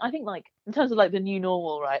I think like in terms of like the new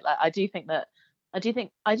normal, right? Like I do think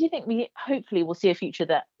we hopefully will see a future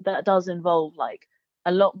that does involve like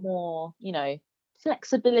a lot more, you know,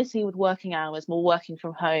 flexibility with working hours, more working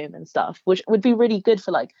from home and stuff, which would be really good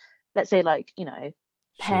for like, let's say like, you know,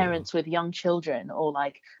 Sure. parents with young children, or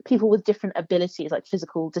like people with different abilities, like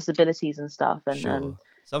physical disabilities and stuff, and Sure. that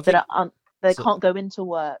Something. they So can't go into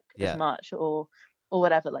work as yeah. much, or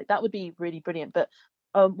whatever. Like that would be really brilliant. But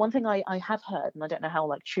one thing I have heard, and I don't know how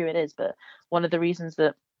like true it is, but one of the reasons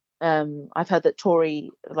that I've heard that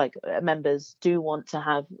Tory like members do want to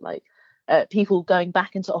have like people going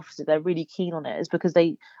back into offices, they're really keen on it, is because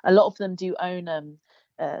a lot of them do own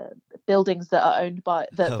uh, buildings that are owned by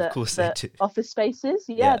Of course they the do. office spaces.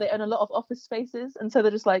 Yeah, Yeah. they own a lot of office spaces, and so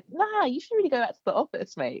they're just like, nah, you should really go back to the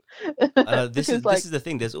office, mate. I know Because this like, is the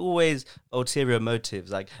thing. There's always ulterior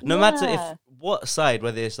motives. Like no matter if yeah, what side,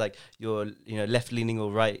 whether it's like you're left leaning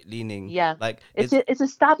or right leaning, yeah, like it's it's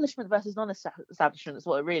establishment versus non-establishment is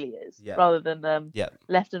what it really is, yeah, rather than yeah,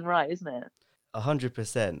 left and right, isn't it?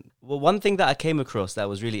 100%. Well, one thing that I came across that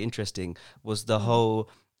was really interesting was the Mm. whole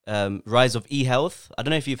rise of e-health. I don't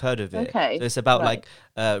know if you've heard of it. So Okay, it's about right,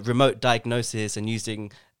 like remote diagnosis and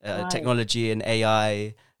using right, technology and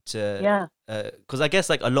AI to yeah. because I guess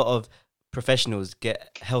like a lot of professionals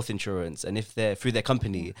get health insurance, and if they're through their Mm.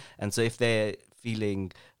 company, and so if they're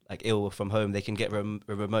feeling like ill from home, they can get a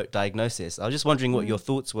remote diagnosis. I was just wondering what your Mm.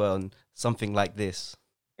 thoughts were on something like this.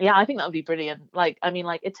 Yeah, I think that would be brilliant. Like, I mean,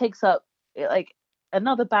 like it takes up like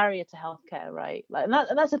another barrier to healthcare, right? Like,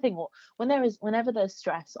 and that's the thing. Whenever there's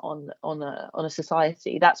stress on a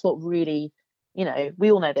society, that's what really,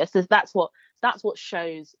 we all know this. That's what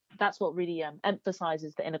really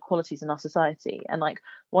emphasizes the inequalities in our society. And like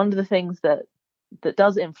one of the things that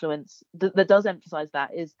does influence that does emphasize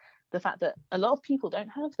that is the fact that a lot of people don't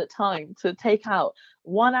have the time to take out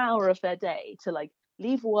 1 hour of their day to like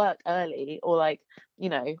leave work early, or like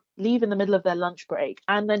leave in the middle of their lunch break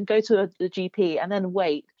and then go to the GP and then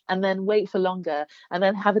wait for longer and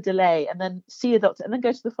then have a delay and then see a doctor and then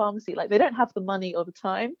go to the pharmacy. Like they don't have the money or the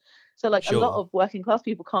time. So like a lot Sure. of working class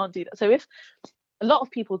people can't do that. So if a lot of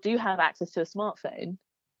people do have access to a smartphone,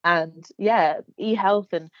 and yeah,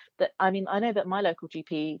 e-health, and that, I mean, I know that my local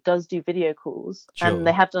GP does do video calls, and they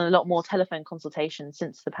Sure. have done a lot more telephone consultations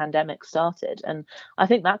since the pandemic started, and I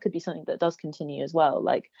think that could be something that does continue as well.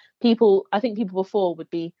 Like I think people before would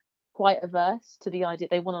be quite averse to the idea.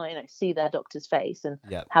 They want to see their doctor's face and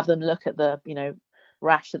Yeah. have them look at the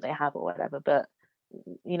rash that they have or whatever. But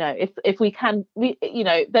if we can,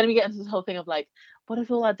 then we get into this whole thing of like, what if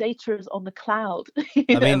all our data is on the cloud? I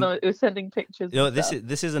And mean, we're sending pictures and this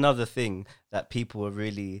stuff. is another thing that people are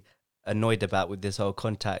really annoyed about with this whole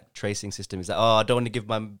contact tracing system. Is that I don't want to give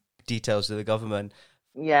my details to the government.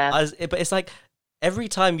 Yeah. But it's like every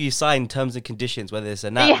time you sign terms and conditions, whether it's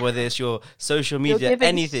an app, Yeah. whether it's your social You're media, giving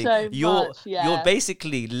anything, so you're much. you're Yeah.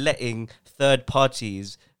 basically letting third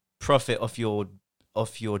parties profit off your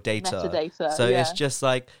data. Metadata. So it's Yeah. just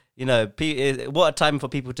like what a time for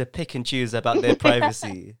people to pick and choose about their Yeah.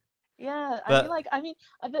 privacy. Yeah, But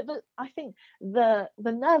but I think the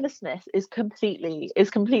nervousness is completely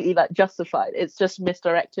like justified. It's just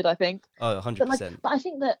misdirected, I think. oh, But 100%. I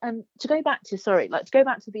think that to go back to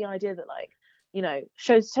the idea that like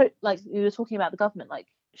shows, so like you were talking about the government, like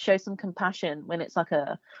show some compassion when it's like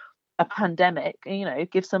a pandemic,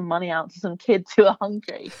 give some money out to some kids who are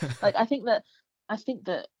hungry. Like I think that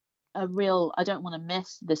I don't want to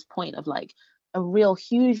miss this point of like a real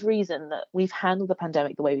huge reason that we've handled the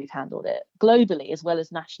pandemic the way we've handled it globally as well as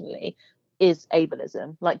nationally is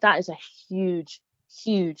ableism. Like that is a huge,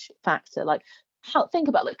 huge factor. Like think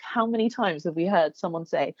about like how many times have we heard someone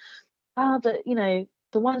say, but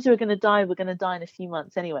the ones who are going to die were going to die in a few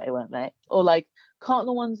months anyway, weren't they? Or like, can't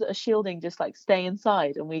the ones that are shielding just like stay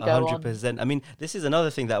inside and we A go hundred on? percent. I mean, this is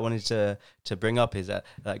another thing that I wanted to bring up is that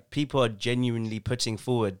like people are genuinely putting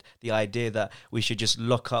forward the idea that we should just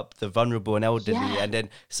lock up the vulnerable and elderly, Yeah, and then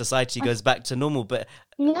society goes back to normal. But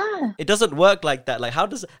yeah, it doesn't work like that. Like how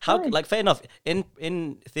no, like fair enough.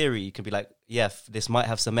 In theory, you can be like, yeah, this might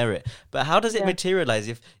have some merit, but how does it yeah, materialize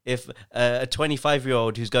if a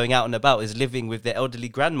 25-year-old who's going out and about is living with their elderly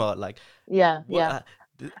grandma? Like yeah, what? yeah.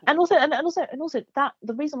 And also that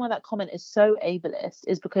the reason why that comment is so ableist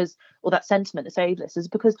is because, or that sentiment is so ableist, is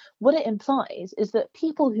because what it implies is that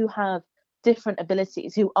people who have different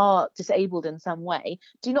abilities, who are disabled in some way,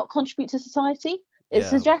 do not contribute to society. It Yeah,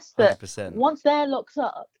 suggests that 100%. once they're locked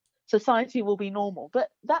up, society will be normal.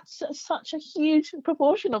 But that's such a huge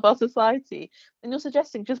proportion of our society. And you're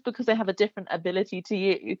suggesting just because they have a different ability to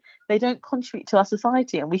you, they don't contribute to our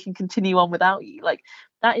society and we can continue on without you. Like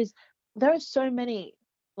that is, there are so many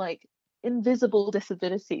like invisible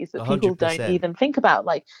disabilities that A people hundred don't percent. even think about,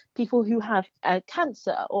 like people who have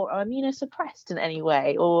cancer or are immunosuppressed in any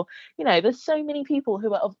way, or there's so many people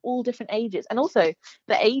who are of all different ages. And also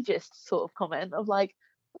the ageist sort of comment of like,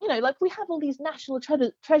 like we have all these national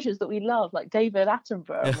treasures that we love, like David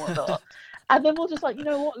Attenborough and whatnot, and then we'll just like, you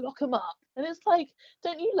know what, lock them up. And it's like,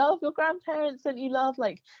 don't you love your grandparents? Don't you love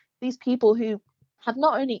like these people who have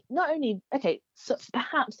not only okay, so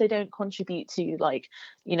perhaps they don't contribute to like,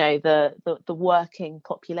 the working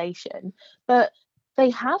population, but they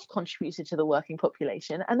have contributed to the working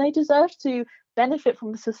population, and they deserve to benefit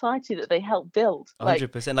from the society that they helped build.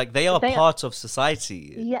 100%. Like they are part of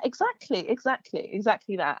society. Yeah, exactly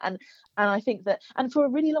that. And I think that, and for a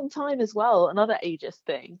really long time as well, another ageist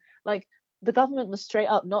thing, like the government was straight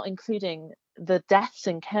up not including the deaths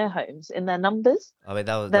in care homes in their numbers. I mean,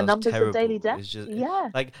 that was numbers terrible. of daily deaths.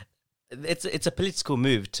 Like it's a political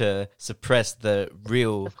move to suppress the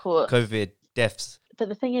real COVID deaths. But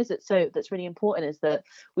the thing is that's really important is that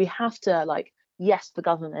we have to, like, yes, the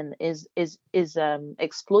government is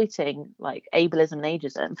exploiting like ableism and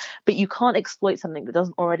ageism, but you can't exploit something that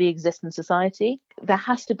doesn't already exist in society. There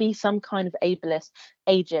has to be some kind of ableist,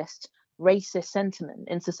 ageist, racist sentiment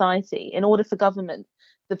in society in order for the government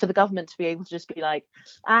to be able to just be like,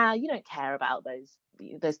 you don't care about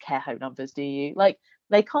those care home numbers, do you? Like,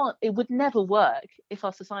 they can't. It would never work if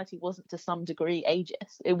our society wasn't to some degree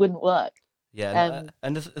ageist. It wouldn't work. Yeah,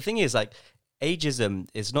 and the thing is, like, ageism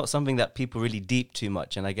is not something that people really deep too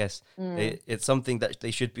much, and I guess it's something that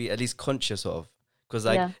they should be at least conscious of, because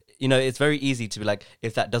like it's very easy to be like,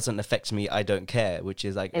 if that doesn't affect me, I don't care, which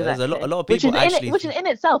is like there's a lot of people which in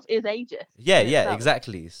itself is ageist. Yeah,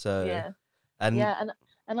 exactly. So and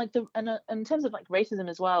like in terms of like racism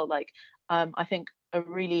as well, like I think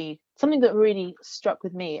something that really struck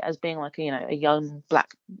with me as being like a young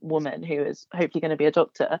black woman who is hopefully going to be a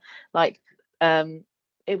doctor, like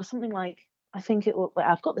it was something like, I think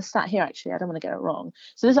I've got the stat here actually, I don't want to get it wrong.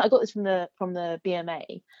 So I got this from the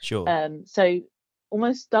BMA. Sure. So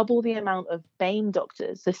almost double the amount of BAME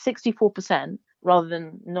doctors, so 64% rather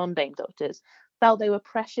than non-BAME doctors, felt they were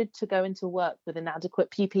pressured to go into work with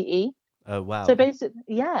inadequate PPE. Oh wow. So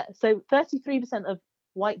so 33% of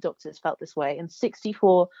white doctors felt this way, and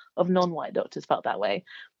 64% of non-white doctors felt that way.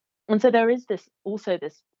 And so there is this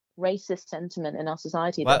racist sentiment in our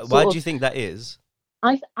society. Why do you think that is?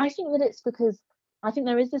 I think that it's because I think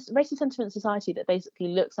there is this racist sentiment in society that basically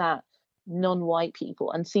looks at non-white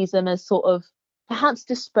people and sees them as sort of perhaps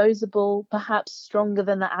disposable, perhaps stronger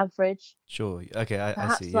than the average. Sure. Okay,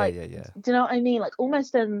 I see. Yeah. Do you know what I mean? Like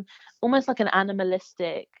almost like an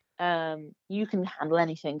animalistic, you can handle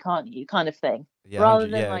anything, can't you, kind of thing. Yeah, rather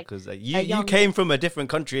than because you came from a different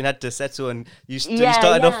country and had to settle, and you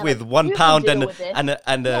started off with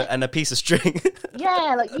 £1 and a piece of string.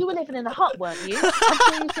 Yeah, like you were living in a hut, weren't you? I'm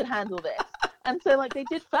sure you could handle this. And so like they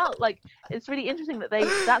did felt like, it's really interesting that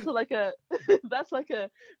that's like a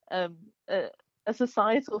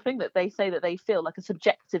societal thing that they say that they feel like a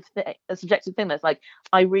subjective thing that's like,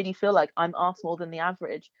 I really feel like I'm asked more than the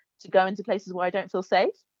average to go into places where I don't feel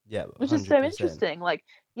safe. Yeah, 100%. Which is so interesting. Like,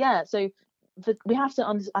 yeah, so we have to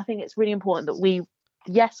I think it's really important that we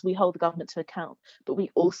hold the government to account, but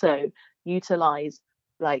we also utilize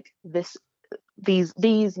like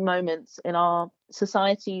these moments in our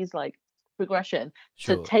society's like progression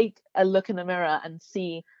to take a look in the mirror and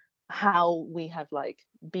see how we have like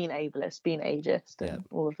been ableist, been ageist, and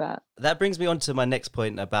all of that. That brings me on to my next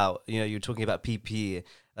point about, you're talking about PPE.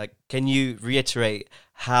 Like, can you reiterate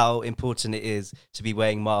how important it is to be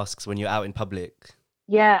wearing masks when you're out in public?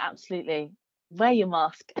 Yeah, absolutely. Wear your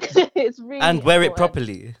mask. It's really and wear it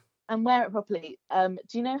properly. And wear it properly. Do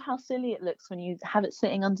you know how silly it looks when you have it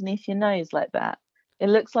sitting underneath your nose like that? It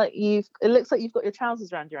looks like you've got your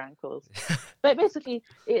trousers around your ankles. But basically,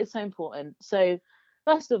 it is so important. So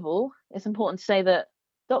first of all, it's important to say that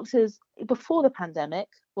doctors before the pandemic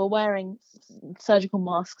were wearing surgical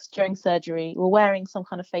masks during surgery, were wearing some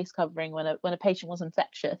kind of face covering when a patient was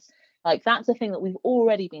infectious. Like, that's a thing that we've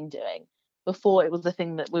already been doing before it was a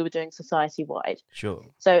thing that we were doing society-wide. Sure.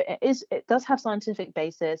 So it does have scientific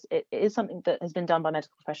basis. It is something that has been done by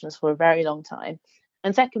medical professionals for a very long time.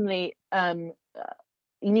 And secondly, you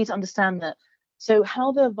need to understand that, so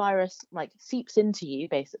how the virus like seeps into you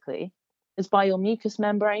basically is by your mucous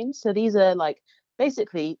membranes. So these are like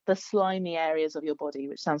basically the slimy areas of your body,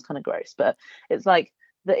 which sounds kind of gross, but it's like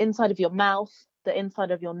the inside of your mouth, the inside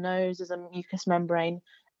of your nose is a mucous membrane,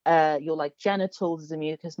 your like genitals is a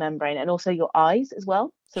mucous membrane, and also your eyes as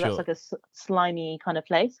well. So that's like a slimy kind of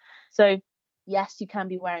place. So yes, you can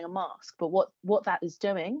be wearing a mask, but what that is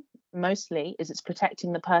doing mostly is it's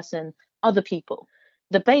protecting the person, other people.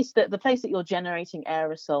 The place that you're generating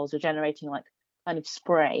aerosols, you're generating like kind of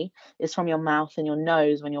spray, is from your mouth and your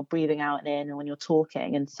nose when you're breathing out and in, and when you're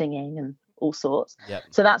talking and singing and all sorts. Yep.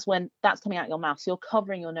 So that's when that's coming out your mouth. So you're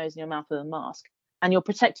covering your nose and your mouth with a mask. and you're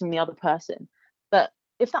protecting the other person. But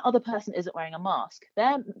if that other person isn't wearing a mask,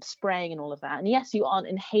 they're spraying and all of that. And yes, you aren't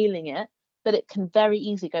inhaling it, but it can very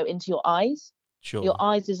easily go into your eyes. Sure. Your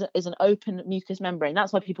eyes is an open mucous membrane.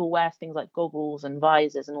 That's why people wear things like goggles and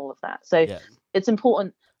visors and all of that. So it's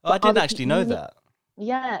important. Oh, I didn't actually know that.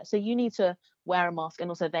 Yeah, so you need to wear a mask, and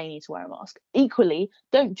also they need to wear a mask. Equally,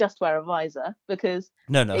 don't just wear a visor, because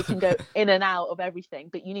no, it can go in and out of everything.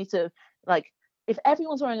 But you need to, like, if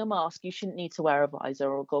everyone's wearing a mask, you shouldn't need to wear a visor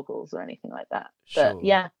or goggles or anything like that. Sure. But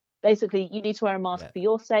yeah, basically, you need to wear a mask for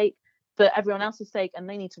your sake, for everyone else's sake, and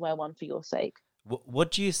they need to wear one for your sake. What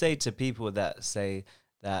do you say to people that say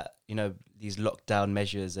that, you know, these lockdown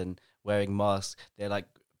measures and wearing masks, they're like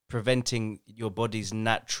preventing your body's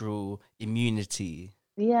natural immunity?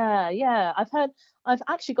 Yeah. I've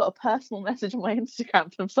actually got a personal message on my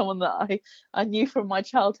Instagram from someone that I knew from my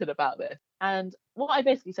childhood about this. And what I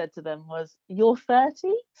basically said to them was, you're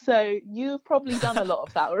 30, so you've probably done a lot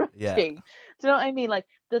of that already. Do you know what I mean? Like,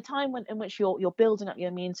 the time in which you're building up your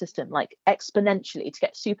immune system, like, exponentially to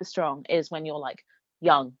get super strong, is when you're like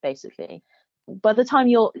young, basically. By the time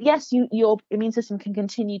your immune system can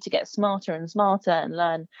continue to get smarter and smarter and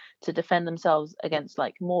learn to defend themselves against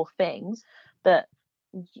like more things. But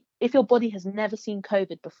if your body has never seen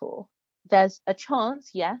COVID before, there's a chance,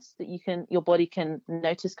 yes, that your body can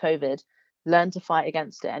notice COVID, learn to fight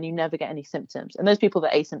against it, and you never get any symptoms. And those people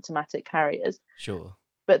that are asymptomatic carriers. Sure.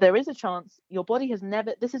 But there is a chance your body has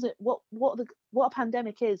never. This is what a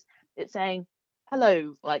pandemic is. It's saying,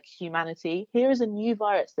 hello, like, humanity. Here is a new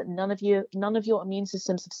virus that none of your immune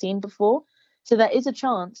systems have seen before. So there is a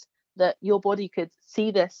chance that your body could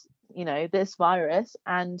see this, this virus,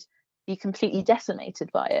 and be completely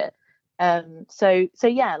decimated by it. So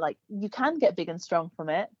yeah, like, you can get big and strong from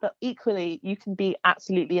it, but equally you can be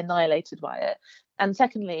absolutely annihilated by it. And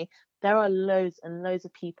secondly, there are loads and loads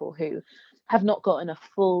of people who have not gotten a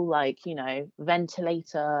full, like,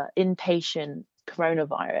 ventilator inpatient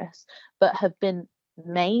coronavirus, but have been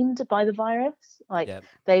maimed by the virus. Like,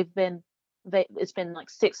 it's been like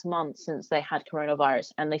 6 months since they had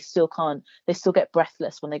coronavirus, and they still get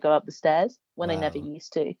breathless when they go up the stairs, when they never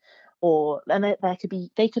used to. And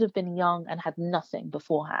they could have been young and had nothing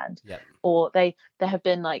beforehand. Or there have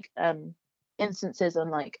been like instances on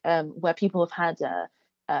like where people have had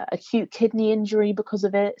acute kidney injury because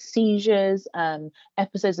of it, seizures,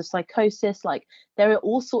 episodes of psychosis. Like, there are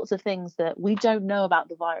all sorts of things that we don't know about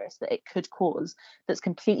the virus that it could cause, that's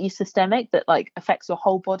completely systemic, that like affects your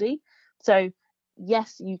whole body. So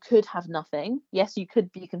yes, you could have nothing. Yes, you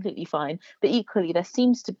could be completely fine. But equally, there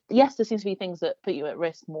seems to be things that put you at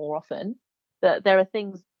risk more often. That there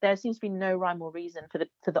seems to be no rhyme or reason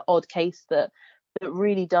for the odd case that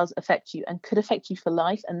really does affect you and could affect you for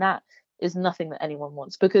life. And that is nothing that anyone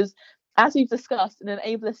wants, because, as we've discussed, in an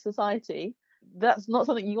ableist society, that's not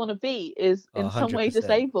something you want to be, is in 100%. Some way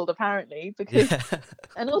disabled, apparently. Because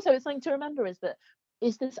and also, it's something to remember, is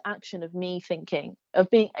this action of me thinking,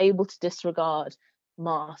 of being able to disregard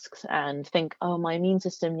masks and think, oh, my immune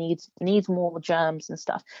system needs more germs and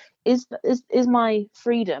stuff, is my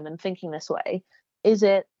freedom in thinking this way, is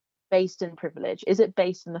it based in privilege? Is it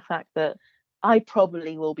based in the fact that I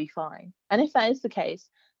probably will be fine? And if that is the case,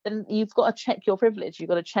 then you've got to check your privilege. You've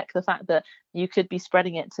got to check the fact that you could be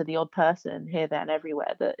spreading it to the odd person here, there, and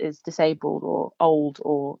everywhere that is disabled or old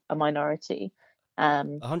or a minority.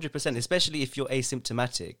 100%, especially if you're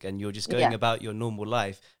asymptomatic and you're just going about your normal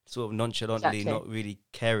life, sort of nonchalantly, not really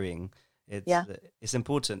caring. It's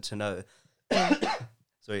important to know.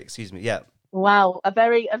 Sorry, excuse me. Yeah. Wow, a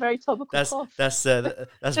very topical cough. That's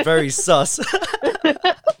very sus.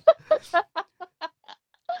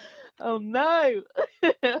 Oh no!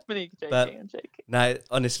 I'm joking. No,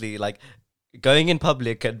 honestly, like, going in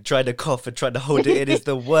public and trying to cough and trying to hold it in is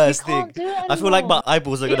the worst thing. I feel like my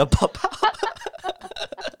eyeballs are gonna pop out.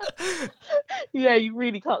 Yeah, you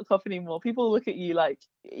really can't cough anymore. People look at you like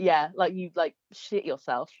you like shit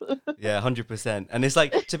yourself. Yeah, 100%. And it's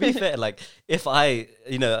like, to be fair, like, if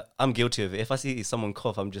I'm guilty of it. If I see someone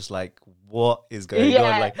cough, I'm just like, what is going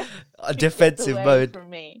on? Like, a defensive mode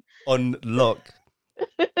on lock.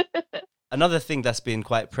 Another thing that's been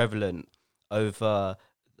quite prevalent over,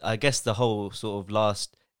 I guess, the whole sort of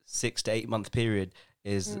last 6 to 8 month period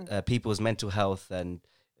is people's mental health. And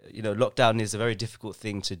lockdown is a very difficult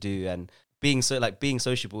thing to do, and being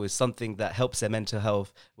sociable is something that helps their mental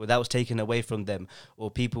health. Well, that was taken away from them, or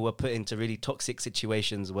people were put into really toxic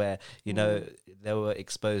situations where they were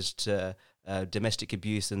exposed to domestic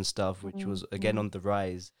abuse and stuff, which was again on the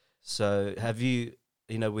rise. So have you,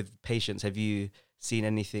 with patients, have you seen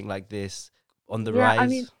anything like this on the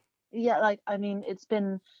rise? It's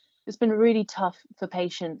been really tough for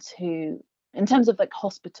patients who in terms of like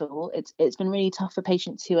hospital, it's been really tough for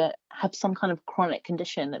patients who have some kind of chronic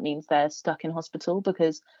condition that means they're stuck in hospital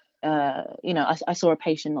because I saw a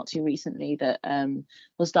patient not too recently that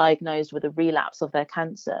was diagnosed with a relapse of their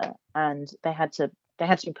cancer, and they had to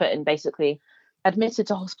be put in, basically admitted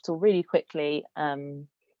to hospital really quickly, and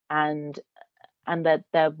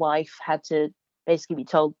their wife had to basically be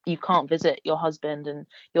told, you can't visit your husband and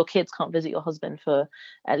your kids can't visit your husband for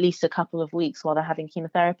at least a couple of weeks while they're having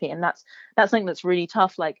chemotherapy. And that's something that's really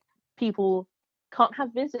tough. Like, people can't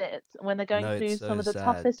have visits when they're going No, it's through so some of the sad.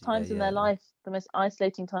 toughest Yeah, times in their yeah. life, the most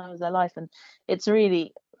isolating times of their life. And it's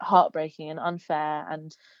really heartbreaking and unfair,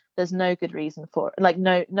 and there's no good reason for it, like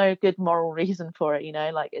no good moral reason for it,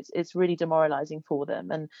 like it's really demoralizing for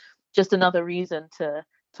them, and just another reason to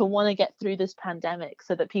want to get through this pandemic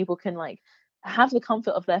so that people can like have the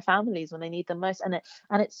comfort of their families when they need them most. And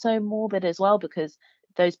it's so morbid as well, because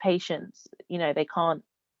those patients, they can't,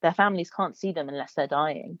 their families can't see them unless they're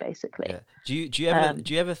dying, basically. Yeah.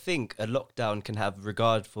 Do you ever think a lockdown can have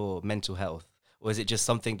regard for mental health, or is it just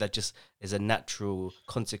something that just is a natural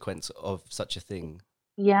consequence of such a thing?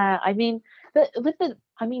 Yeah, I mean, with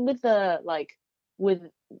the like with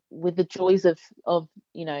the joys of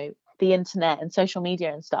the internet and social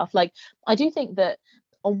media and stuff, like, I do think that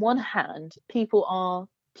on one hand, people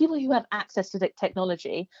who have access to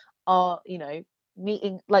technology are,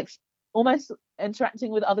 meeting, like, almost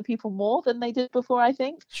interacting with other people more than they did before, I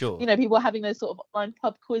think. Sure. People are having those sort of online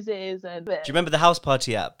pub quizzes and Do you remember the house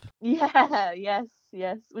party app? yeah,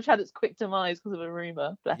 yes, which had its quick demise because of a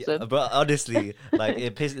rumor, bless Yeah, him. but honestly, like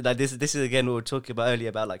like this is again what we were talking about earlier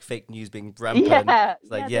about like fake news being rampant. Yeah,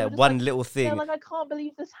 It's like, they yeah, were just one like, little thing. I can't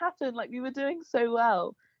believe this happened. Like, we were doing so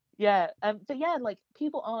well. Yeah. But yeah, like,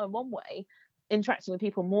 people are in one way interacting with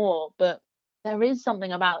people more, but there is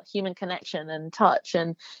something about human connection and touch,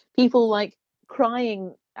 and people like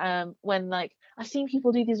crying when, like, I've seen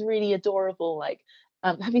people do these really adorable, like,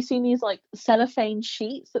 have you seen these like cellophane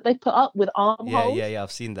sheets that they put up with Yeah, yeah, armholes yeah.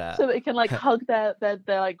 I've seen so that. they can like hug their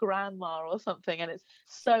like grandma or something? And it's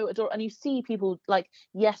so adorable. And you see people, like,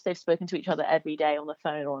 yes, they've spoken to each other every day on the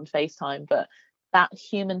phone or on FaceTime, but that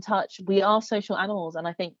human touch, we are social animals. And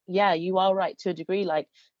I think, yeah, you are right to a degree. Like,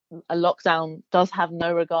 a lockdown does have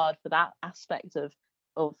no regard for that aspect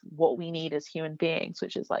of what we need as human beings,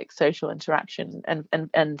 which is like social interaction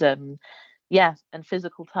and yeah, and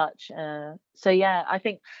physical touch. So yeah, I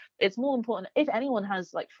think it's more important, if anyone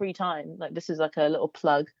has like free time, like, this is like a little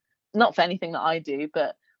plug, not for anything that I do,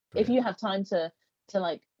 but if Right. you have time to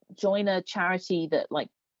like join a charity that like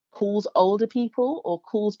calls older people or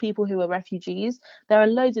calls people who are refugees, there are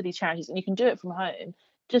loads of these charities, and you can do it from home,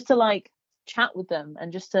 just to like chat with them,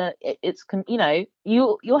 and just to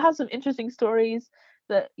you'll have some interesting stories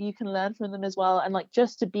that you can learn from them as well. And like,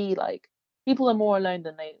 just to be like, people are more alone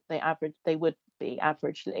than they would be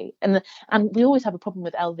averagely. And we always have a problem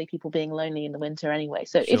with elderly people being lonely in the winter anyway.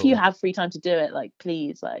 So if you Sure. have free time to do it, like,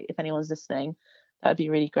 please, like, if anyone's listening, that would be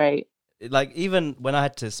really great. Like, even when I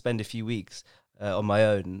had to spend a few weeks on my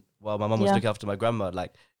own while my mum was Yeah. looking after my grandma,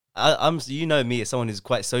 like, I'm me as someone who's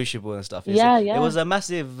quite sociable and stuff. Yeah, It yeah. was a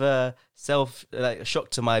massive self shock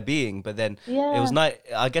to my being, but then it was Yeah. nice.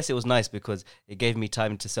 I guess it was nice because it gave me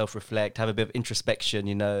time to self reflect, have a bit of introspection.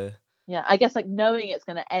 Yeah. I guess, like, knowing it's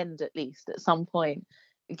going to end at least at some point,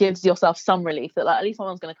 it gives yourself some relief that, like, at least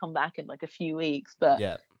someone's going to come back in like a few weeks.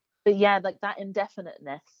 Yeah, But yeah, like, that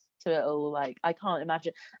indefiniteness to it all, like, I can't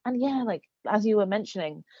imagine. And yeah, like, as you were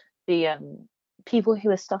mentioning, the people who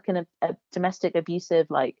are stuck in a domestic abusive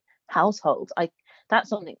like household, that's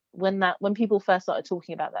something, when people first started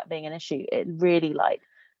talking about that being an issue, it really like,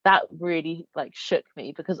 that really like shook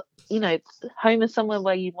me, because home is somewhere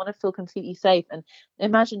where you want to feel completely safe, and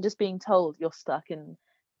imagine just being told you're stuck in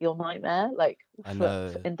your nightmare, like, I for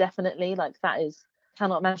know. indefinitely. Like, that is,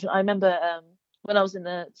 cannot imagine. I remember when I was in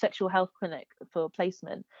the sexual health clinic for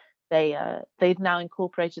placement, they've now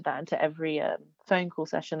incorporated that into every phone call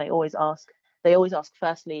session. They always ask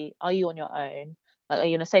firstly, are you on your own? Like, are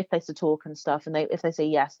you in a safe place to talk and stuff? And if they say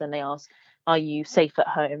yes, then they ask, are you safe at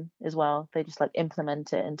home as well? They just like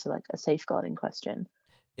implement it into like a safeguarding question.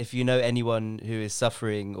 If you know anyone who is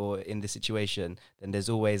suffering or in this situation, then there's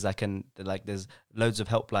always there's loads of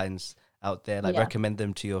helplines out there. Like, Yeah, recommend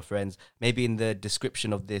them to your friends. Maybe in the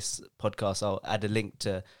description of this podcast, I'll add a link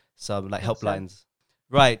to some like I think so. helplines.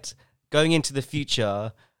 Right, going into the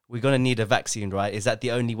future, we're gonna need a vaccine, right? Is that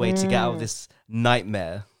the only way to get out of Mm, this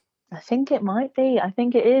nightmare? I think it might be. I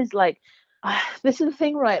think it is. Like, this is the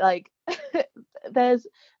thing, right? Like, there's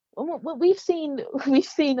we've seen we've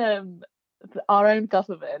seen our own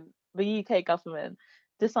government, the UK government,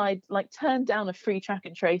 decide, like, turn down a free track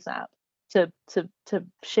and trace app to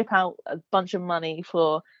ship out a bunch of money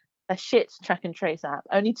for a shit track and trace app,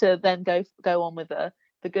 only to then go on with the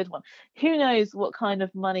good one. Who knows what kind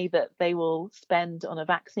of money that they will spend on a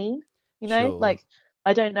vaccine? Sure. Like,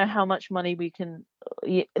 I don't know how much money we can,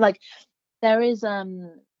 like, there is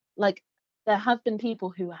like there have been people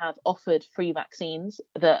who have offered free vaccines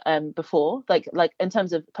that before, like in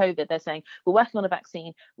terms of COVID, they're saying we're working on a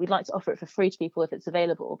vaccine, we'd like to offer it for free to people if it's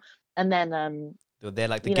available. And then They're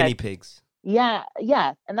like the you know guinea pigs. yeah,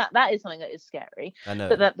 and that is something that is scary. I know.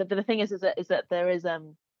 But the thing is that there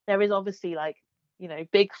is obviously, like,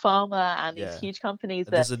 big pharma and these Yeah. huge companies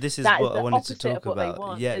This is that is what I the wanted to opposite of talk what they about.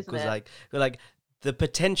 want, Yeah, isn't because it? like the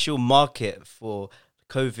potential market for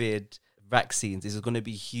COVID vaccines is going to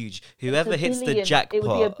be huge. Whoever hits the It would be jackpot,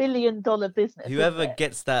 $1 billion business. whoever Wouldn't it?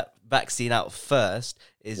 gets that vaccine out first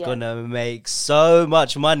is Yeah, gonna make so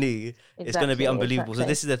much money. It's gonna be exactly, unbelievable. So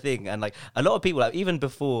exactly. this is the thing, and like a lot of people, like even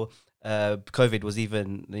before COVID was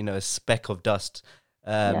even a speck of dust,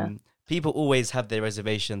 Yeah. people always have their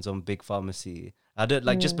reservations on big pharmacy. I don't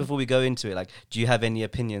like just before we go into it. Like, do you have any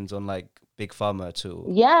opinions on like big pharma at all?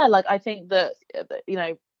 Yeah, like, I think that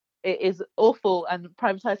it is awful, and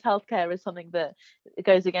privatized healthcare is something that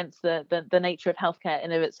goes against the nature of healthcare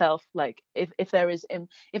in of itself. Like, if there is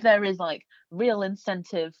like real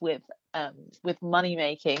incentive with money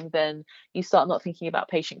making, then you start not thinking about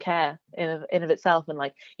patient care in of itself. And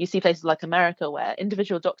like, you see places like America where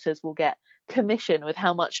individual doctors will get commission with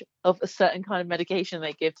how much of a certain kind of medication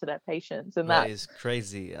they give to their patients, and That that's, is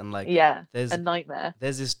crazy. And like, yeah, there's a nightmare.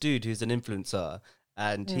 there's this dude who's an influencer,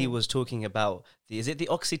 and he Mm. was talking about is it the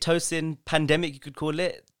oxytocin pandemic, you could call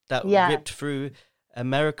it, that Yeah, ripped through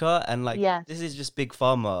America. And like, yes, this is just big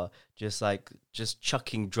pharma just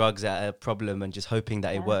chucking drugs at a problem and just hoping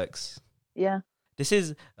that it yeah, works. yeah, This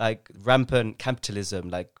is like rampant capitalism.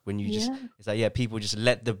 Like, when you just, yeah. it's like, yeah, people just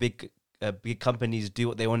let the big companies do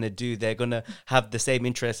what they want to do. They're gonna have the same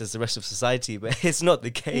interests as the rest of society, but it's not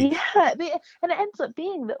the case. Yeah, and it ends up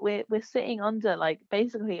being that we're sitting under, like,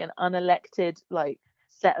 basically an unelected, like,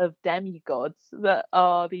 set of demigods that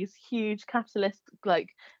are these huge capitalist, like,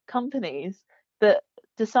 companies that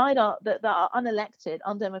that are unelected,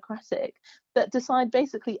 undemocratic, that decide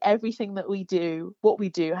basically everything that we do, what we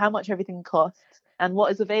do, how much everything costs, and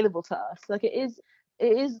what is available to us. Like, it is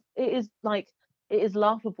like, it is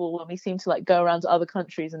laughable when we seem to, like, go around to other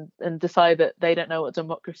countries and decide that they don't know what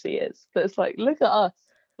democracy is. But it's like, look at us.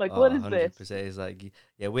 Like, Oh, what is this? 100%. It's like,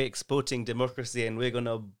 yeah, we're exporting democracy and we're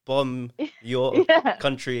gonna bomb your Yeah.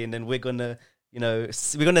 country, and then we're gonna,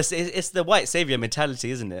 we're gonna say it's the white savior mentality,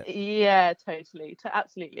 isn't it? Yeah, totally.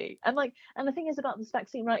 Absolutely. And like, and the thing is about this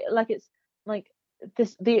vaccine, right? Like, it's like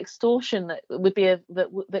the extortion that would be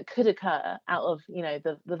that could occur out of,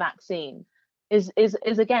 the vaccine is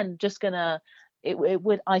again just gonna, it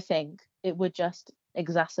would, I think it would just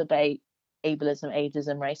exacerbate ableism,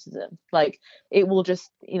 ageism, racism. Like, it will just,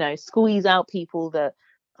 squeeze out people that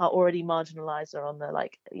are already marginalized or on the,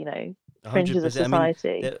 like, fringes of 100%. I mean,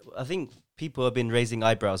 society. I think people have been raising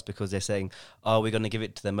eyebrows because they're saying, "Oh, we're gonna give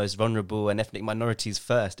it to the most vulnerable and ethnic minorities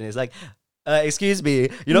first," and it's like, excuse me,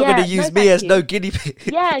 you're not gonna Yeah, no, use me thank as no you. guinea pig.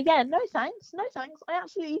 Yeah, no thanks, no thanks. I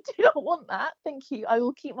absolutely do not want that. Thank you. I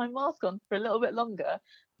will keep my mask on for a little bit longer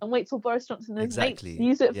and wait till Boris Johnson and his mates Exactly.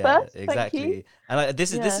 use it Yeah, first. Thank you. exactly. And like,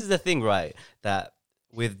 this Yeah. is the thing, right? That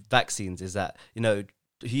with vaccines is that,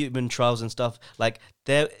 human trials and stuff, like,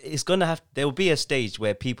 there will be a stage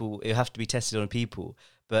where it have to be tested on people.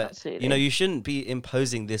 But Absolutely. you shouldn't be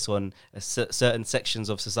imposing this on certain sections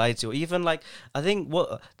of society, or even like, I think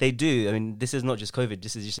what they do. I mean, this is not just COVID.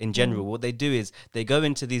 This is just in general. What they do is they go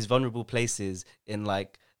into these vulnerable places in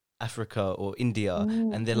like Africa or India,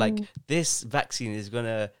 and they're like, Mm. this vaccine is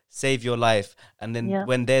gonna save your life. And then Yeah.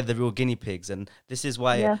 when they're the real guinea pigs, and this is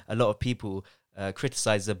why Yeah. a lot of people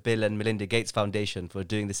criticize the Bill and Melinda Gates Foundation for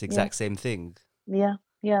doing this Yeah. exact same thing. Yeah.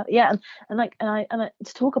 And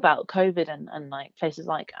to talk about COVID and like places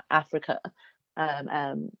like Africa,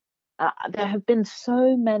 there have been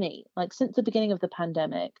so many, like, since the beginning of the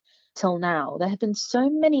pandemic till now, there have been so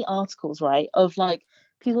many articles, right, of like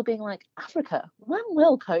people being like, Africa, when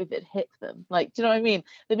will COVID hit them? Like, do you know what I mean?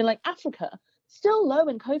 They've been like, Africa, still low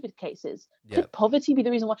in COVID cases. Yeah. Could poverty be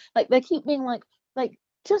the reason why? Like, they keep being like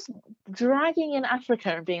just dragging in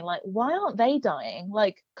Africa and being like, why aren't they dying?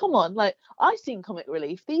 Like, come on, like, I've seen comic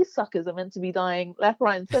relief. These suckers are meant to be dying left,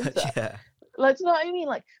 right, and center. Yeah. Like, do you know what I mean?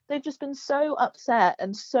 Like, they've just been so upset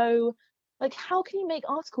and so, like, how can you make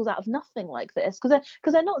articles out of nothing like this? Because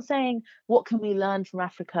they're not saying, what can we learn from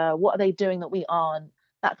Africa? What are they doing that we aren't?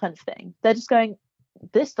 That kind of thing. They're just going,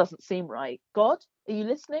 this doesn't seem right. God, are you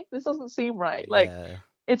listening? This doesn't seem right. Like, Yeah.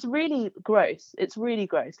 it's really gross. It's really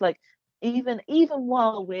gross. Like, even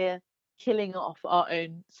while we're killing off our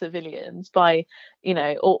own civilians by,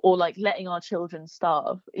 or like letting our children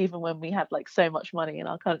starve, even when we have like so much money in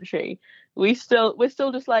our country, we're still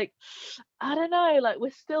just like, I don't know, like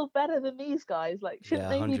we're still better than these guys. Like,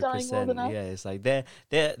 shouldn't Yeah, they be dying more than 100%. us? Yeah, it's like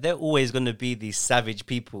they're always going to be these savage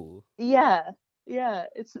people. Yeah, yeah,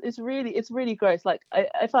 it's really gross. Like,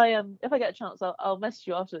 if I get a chance, I'll message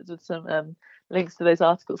you afterwards with some links to those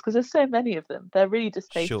articles, because there's so many of them. They're really Sure.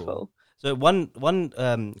 distasteful. So one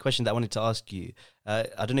question that I wanted to ask you, I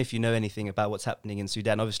don't know if you know anything about what's happening in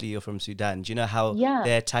Sudan. Obviously, you're from Sudan. Do you know how Yeah.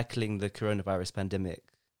 they're tackling the coronavirus pandemic?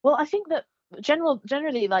 Well, I think that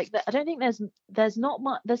generally, like, I don't think there's not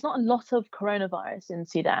a lot of coronavirus in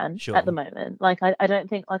Sudan at the Sure. moment. Like, I don't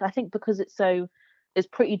think, like, I think because it's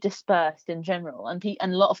pretty dispersed in general, and a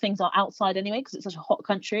lot of things are outside anyway because it's such a hot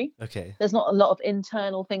country. Okay. There's not a lot of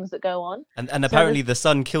internal things that go on. And So apparently the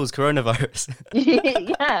sun kills coronavirus.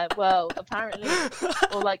 yeah, well, apparently,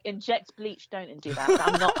 or like inject bleach. Don't do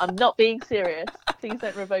that. I'm not being serious. Please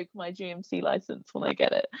don't revoke my GMC license when I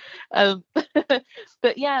get it. Um,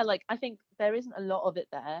 but yeah, like, I think there isn't a lot of it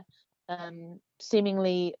there.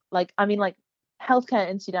 Seemingly, like, I mean, like, healthcare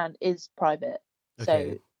in Sudan is private,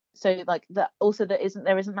 Okay. so like that. Also, there isn't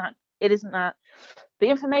that. It isn't that. The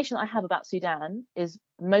information I have about Sudan is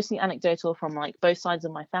mostly anecdotal from like both sides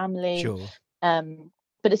of my family. Sure.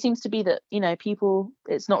 But it seems to be that, people,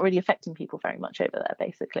 it's not really affecting people very much over there,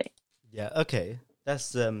 basically. Yeah. Okay.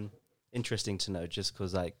 That's interesting to know. Just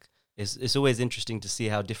because like it's always interesting to see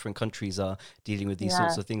how different countries are dealing with these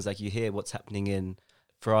sorts Yeah. of things. Like you hear what's happening in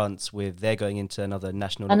France with they're going into another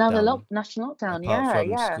national Another lockdown national lockdown. apart Yeah, from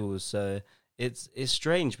yeah. schools. So it's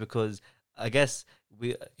strange because I guess we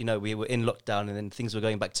were in lockdown and then things were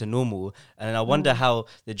going back to normal, and I wonder Mm, how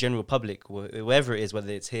the general public, wherever it is,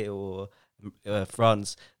 whether it's here or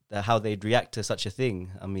France, how they'd react to such a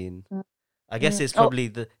thing. I mean, mm, I guess it's Oh,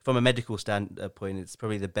 probably from a medical standpoint, it's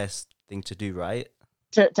probably the best thing to do, right?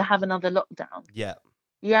 to have another lockdown. Yeah.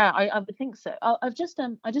 Yeah, I would think so. I just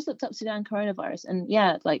looked up Sudan coronavirus, and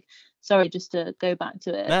yeah, like, sorry, just to go back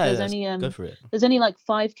to it. No, go for it. There's only like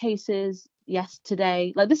 5 cases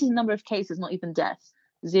yesterday. Like, this is the number of cases, not even deaths.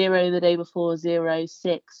 0 the day before, 0,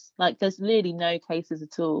 6. Like, there's really no cases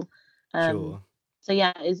at all. Um, Sure. so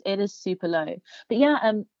yeah, it is super low. But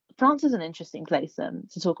yeah, France is an interesting place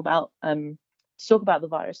to talk about the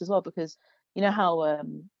virus as well, because you know how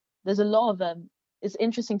there's a lot of it's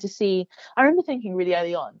interesting to see. I remember thinking really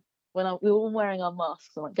early on when we were all wearing our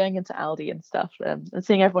masks and like going into Aldi and stuff, and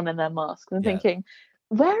seeing everyone in their masks and Yeah. thinking,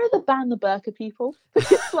 where are the ban the burqa people?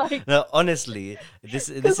 Because like, No, honestly, this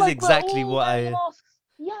because is like we're exactly all what wearing I. masks.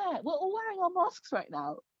 Yeah, we're all wearing our masks right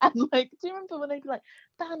now. And like, do you remember when they'd be like,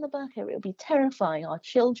 ban the burqa, it'll be terrifying our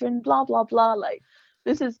children, blah blah blah. Like,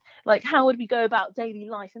 this is like, how would we go about daily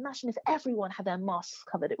life? Imagine if everyone had their masks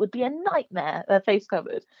covered. It would be a nightmare, their face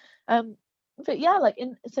covered. Um, but yeah, like,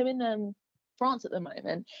 in France at the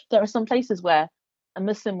moment, there are some places where a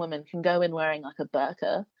Muslim woman can go in wearing like a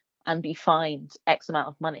burqa and be fined X amount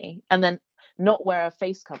of money, and then not wear a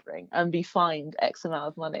face covering and be fined X amount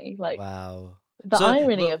of money. Like, Wow. the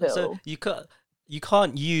irony of it So all. you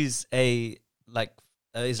can't use a like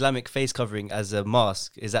Islamic face covering as a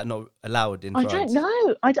mask. Is that not allowed in I don't France?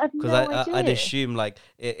 know. I've Because no I'd idea. assume like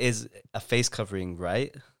it is a face covering,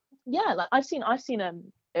 right? Yeah, like, I've seen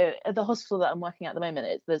at the hospital that I'm working at the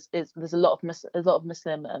moment. There's a lot of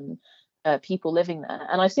Muslim people living there,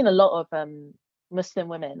 and I've seen a lot of Muslim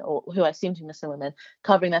women, or who I assume to be Muslim women,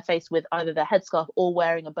 covering their face with either their headscarf or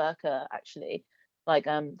wearing a burqa. Actually, like,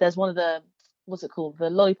 there's one of the, what's it called, the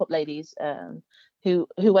lollipop ladies, who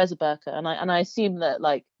wears a burqa, and I assume that,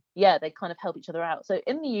 like, yeah, they kind of help each other out. So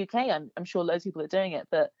in the UK, I'm sure loads of people are doing it,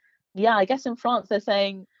 but yeah, I guess in France they're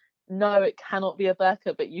saying no, it cannot be a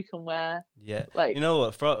burqa, but you can wear, Yeah. like, You know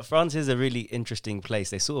what? France is a really interesting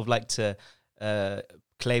place. They sort of like to uh,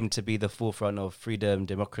 claim to be the forefront of freedom,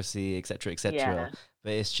 democracy, etc., etc. yeah.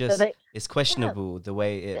 But So they, it's yeah, questionable the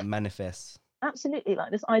way it yeah, manifests. absolutely.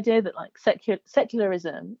 Like, this idea that, like,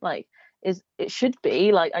 secularism, like, it should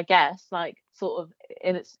be, like, I guess, like, sort of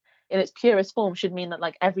in its purest form, should mean that,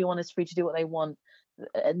 like, everyone is free to do what they want.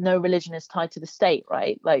 No religion is tied to the state,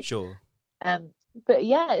 right? Like, Sure. um, but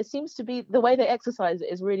yeah, it seems to be the way they exercise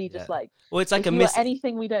it is really Yeah. just like, Well, it's like if a you are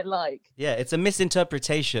anything we don't like. yeah, it's a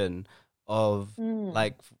misinterpretation of Mm,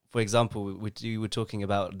 like, for example, you were talking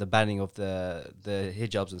about the banning of the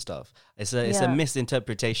hijabs and stuff. It's a yeah.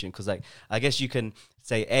 misinterpretation because, like, I guess you can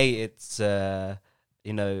say it's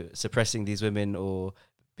suppressing these women, or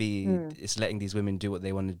b Mm, it's letting these women do what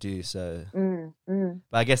they want to do. So, mm.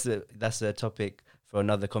 but I guess that's a topic for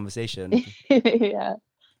another conversation. Yeah.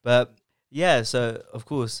 But yeah, so of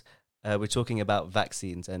course. we're talking about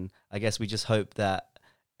vaccines, and I guess we just hope that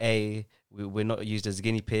we're not used as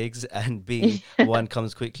guinea pigs, and B, one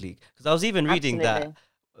comes quickly. Because I was even reading that,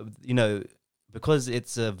 you know, because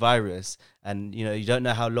it's a virus, and you know, you don't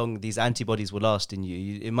know how long these antibodies will last in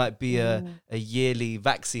you. It might be a yearly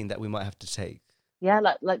vaccine that we might have to take. Yeah,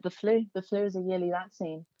 like the flu. The flu is a yearly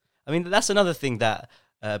vaccine. I mean, that's another thing that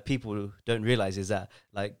people don't realize, is that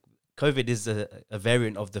like COVID is a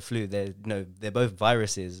variant of the flu. They're both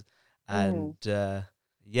viruses, and I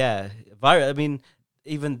mean,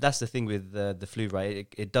 even that's the thing with the flu, right?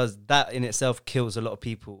 It does that in itself, kills a lot of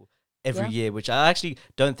people every year, which I actually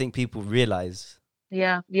don't think people realize.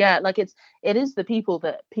 Yeah, like it is the people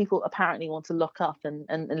that people apparently want to lock up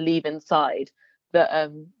and leave inside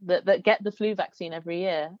that get the flu vaccine every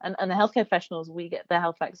year, and the healthcare professionals, we get their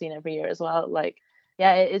health vaccine every year as well. Like,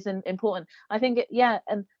 yeah, it is important. I think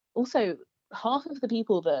and also half of the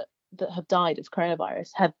people that have died of coronavirus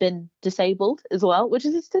have been disabled as well, which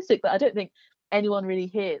is a statistic that I don't think anyone really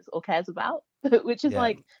hears or cares about, which is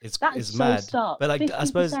it's so mad. stark. But like 50%. I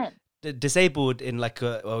suppose disabled in like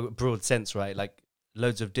a broad sense, right? Like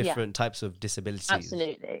loads of different types of disabilities.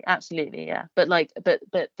 Absolutely, yeah. But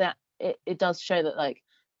that it does show that, like,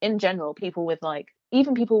 in general, people with, like,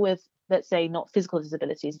 even people with, let's say, not physical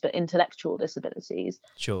disabilities but intellectual disabilities,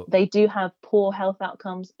 sure, they do have poor health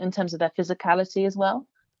outcomes in terms of their physicality as well.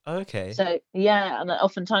 Okay. So and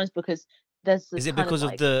oftentimes because there's this, is it because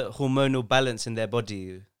of the hormonal balance in their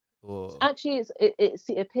body, or actually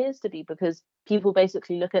it appears to be because people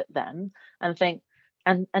basically look at them and think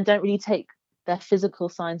and don't really take their physical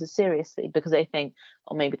signs as seriously, because they think,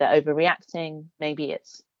 oh, maybe they're overreacting, maybe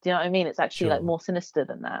it's, do you know what I mean? It's actually like more sinister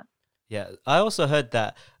than that. Yeah, I also heard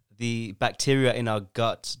that the bacteria in our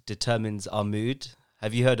gut determines our mood.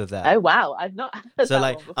 Have you heard of that? Oh wow, I've not heard so that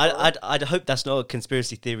like one before. I'd hope that's not a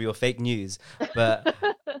conspiracy theory or fake news, but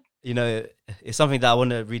you know, it's something that I want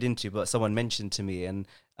to read into, but someone mentioned to me, and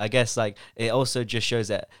I guess like it also just shows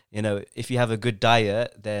that, you know, if you have a good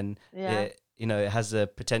diet, then it has a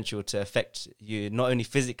potential to affect you not only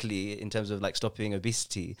physically in terms of like stopping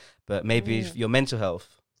obesity, but maybe your mental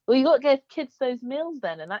health. Well, you got to give kids those meals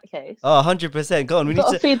then, in that case. Oh, 100%. Go on. We need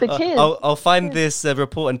to feed the kids. I'll find this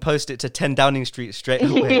report and post it to 10 Downing Street straight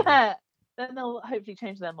away. Yeah. Then they'll hopefully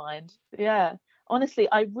change their mind. Yeah. Honestly,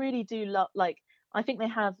 I really do love, like, I think they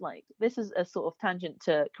have, like, this is a sort of tangent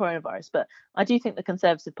to coronavirus, but I do think the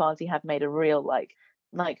Conservative Party have made a real, like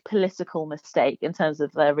political mistake in terms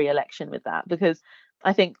of their re-election with that, because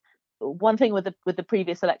I think one thing with the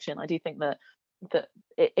previous election, I do think that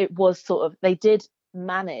it was sort of, the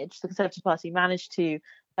Conservative Party managed to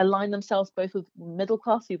align themselves both with middle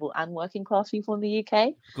class people and working class people in the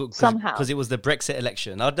UK somehow, because it was the Brexit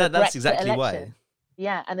election. That's exactly why.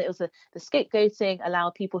 Yeah, and it was the scapegoating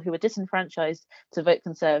allowed people who were disenfranchised to vote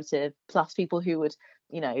Conservative, plus people who would,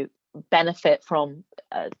 you know, benefit from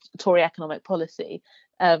Tory economic policy.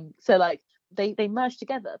 So like they merged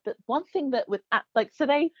together. But one thing that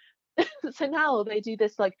so now they do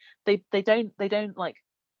this, like they don't like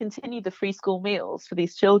continue the free school meals for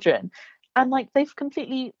these children, and like they've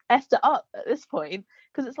completely effed it up at this point,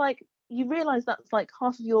 because it's like you realize that's like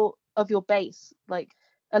half of your base. Like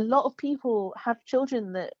a lot of people have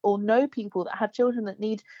children or know people that have children that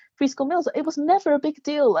need free school meals. It was never a big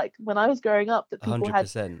deal, like when I was growing up, that people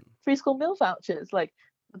 100%. had free school meal vouchers. Like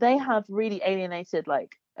they have really alienated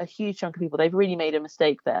like a huge chunk of people. They've really made a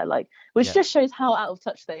mistake there, like, which just shows how out of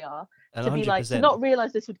touch they are. And to 100%. Be like, to not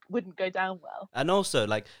realize this wouldn't go down well. And also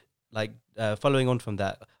like following on from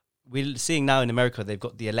that, we're seeing now in America they've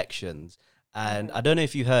got the elections, and I don't know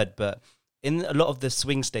if you heard, but in a lot of the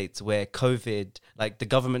swing states where COVID, like the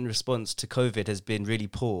government response to COVID has been really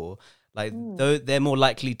poor, like though they're more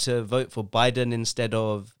likely to vote for Biden instead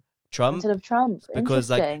of Trump. Because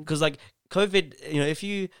like COVID, you know, if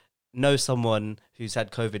you know someone who's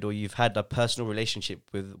had COVID or you've had a personal relationship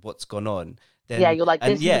with what's gone on, then you're like,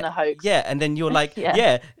 this isn't a hoax. Yeah, and then you're like,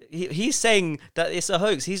 he's saying that it's a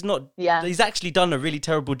hoax. He's not. Yeah. He's actually done a really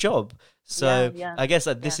terrible job. So I guess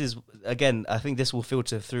that this is, again, I think this will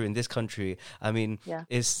filter through in this country. I mean,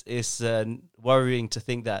 it's worrying to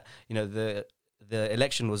think that, you know, the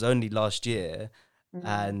election was only last year.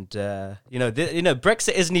 And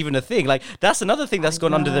Brexit isn't even a thing. Like that's another thing that's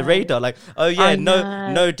gone under the radar. Like, oh yeah,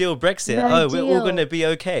 no deal Brexit. We're all going to be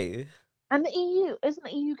okay. And the EU, isn't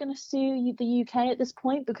the EU going to sue the UK at this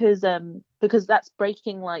point because that's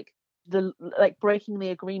breaking breaking the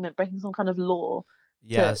agreement, breaking some kind of law.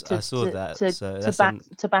 Yeah, I saw that.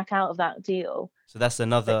 To back out of that deal. So that's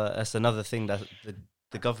another thing that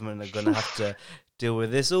the government are going to have deal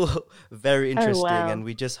with. It's all very interesting, and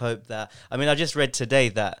we just hope that. I mean, I just read today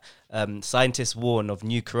that scientists warn of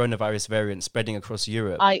new coronavirus variants spreading across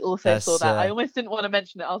Europe. I also saw that. I almost didn't want to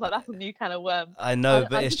mention it. I was like, that's a new kind of worm. I know,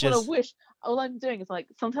 but it's just. Want to wish. All I'm doing is like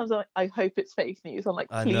sometimes I hope it's fake news. I'm like,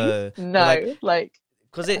 please, no, like.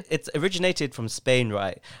 Because it's originated from Spain,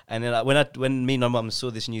 right? And then, like, when me and my mum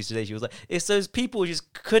saw this news today, she was like, "It's those people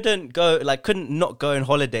just couldn't not go on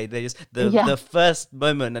holiday. They just the first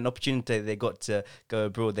moment and opportunity they got to go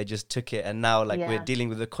abroad, they just took it, and now we're dealing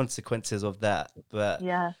with the consequences of that." But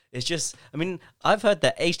it's just, I mean, I've heard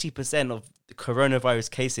that 80% of the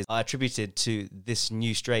coronavirus cases are attributed to this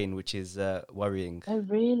new strain, which is worrying. Oh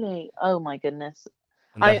really? Oh my goodness.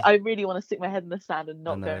 I really want to stick my head in the sand and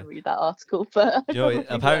not go and read that article, but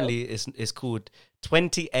apparently it's called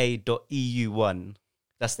 20A.EU1.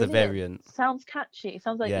 That's the variant. Sounds catchy. It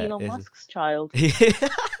sounds like Elon Musk's child. Hey,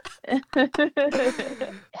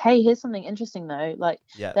 here's something interesting though. Like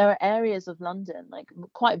there are areas of London, like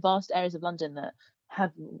quite vast areas of London, that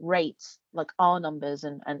have rates like R numbers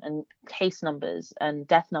and case numbers and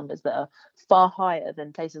death numbers that are far higher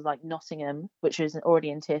than places like Nottingham, which is already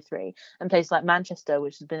in tier 3, and places like Manchester,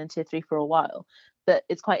 which has been in tier 3 for a while. That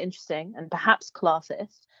it's quite interesting and perhaps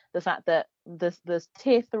classist, the fact that the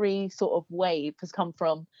tier 3 sort of wave has come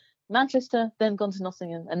from Manchester, then gone to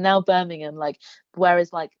Nottingham, and now Birmingham. Like,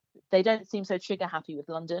 whereas like they don't seem so trigger happy with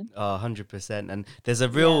London. 100%. And there's a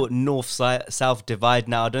real north-south divide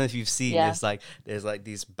now. I don't know if you've seen this. Like, there's like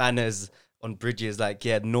these banners on bridges, like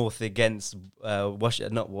north against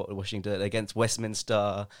Washington against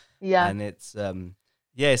Westminster. Yeah, and it's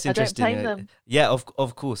it's interesting. I don't blame them. Yeah,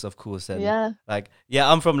 of course. And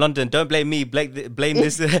I'm from London. Don't blame me. Blame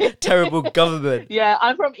this terrible government. Yeah,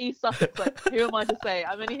 I'm from East Sussex. Like, who am I to say?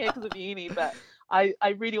 I'm only here because of uni, but I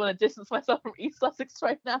really want to distance myself from East Sussex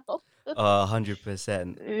right now.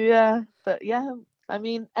 100%. Yeah, but I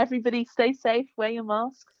mean, everybody stay safe, wear your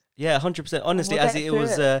masks. Yeah, 100%. Honestly, it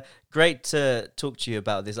was great to talk to you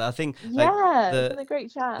about this. I think it's been a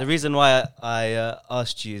great chat. The reason why I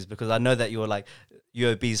asked you is because I know that you're like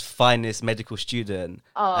UOB's finest medical student,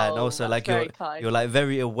 and also like you're like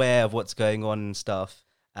very aware of what's going on and stuff.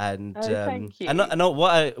 And thank you. And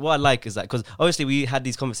what I like is that, because obviously we had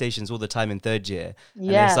these conversations all the time in third year,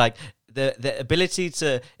 and it's like the ability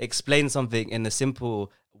to explain something in a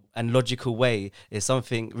simple and logical way is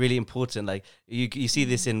something really important. Like you see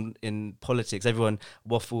this in politics, everyone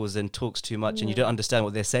waffles and talks too much and you don't understand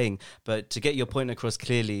what they're saying, but to get your point across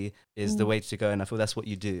clearly is the way to go, and I feel that's what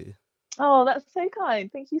you do. Oh, that's so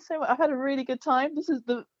kind. Thank you so much. I've had a really good time. This is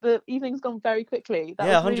the evening's gone very quickly. That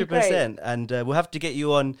was really 100%. Great. And we'll have to get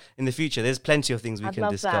you on in the future. There's plenty of things we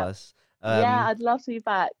can discuss. I'd love to be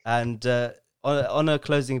back. And on a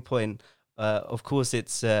closing point, of course,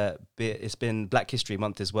 it's been Black History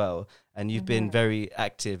Month as well, and you've been very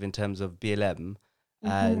active in terms of BLM,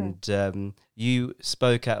 and you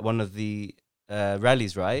spoke at one of the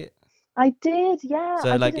rallies, right? I did, yeah.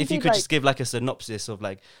 So, like, if you could just give like a synopsis of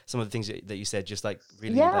like some of the things that you said, just like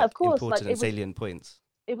really of course, important and salient points.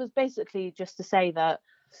 It was basically just to say that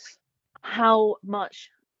how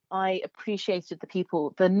much I appreciated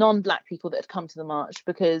the non-Black people that had come to the march,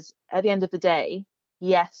 because at the end of the day,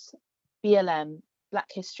 yes, BLM,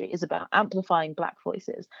 Black History, is about amplifying Black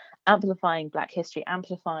voices, amplifying Black history,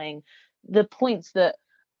 amplifying the points that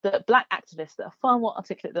Black activists that are far more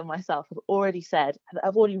articulate than myself have already said, that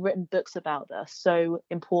have already written books about, that are so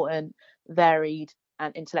important, varied,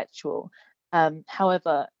 and intellectual.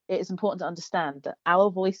 However, it is important to understand that our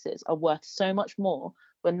voices are worth so much more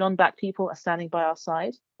when non-Black people are standing by our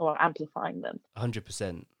side or are amplifying them.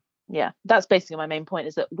 100%. Yeah, that's basically my main point,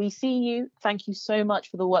 is that we see you. Thank you so much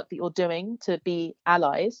for the work that you're doing to be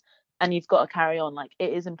allies, and you've got to carry on. Like,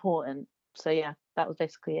 it is important. So yeah, that was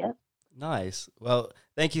basically it. Nice. Well,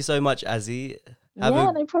 thank you so much, Azzy. Have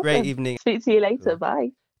a great evening. Speak to you later.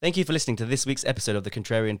 Bye. Thank you for listening to this week's episode of the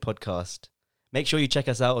Contrarian Podcast. Make sure you check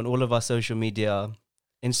us out on all of our social media: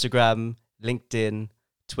 Instagram, LinkedIn,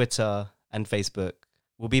 Twitter, and Facebook.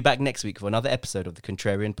 We'll be back next week for another episode of the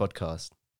Contrarian Podcast.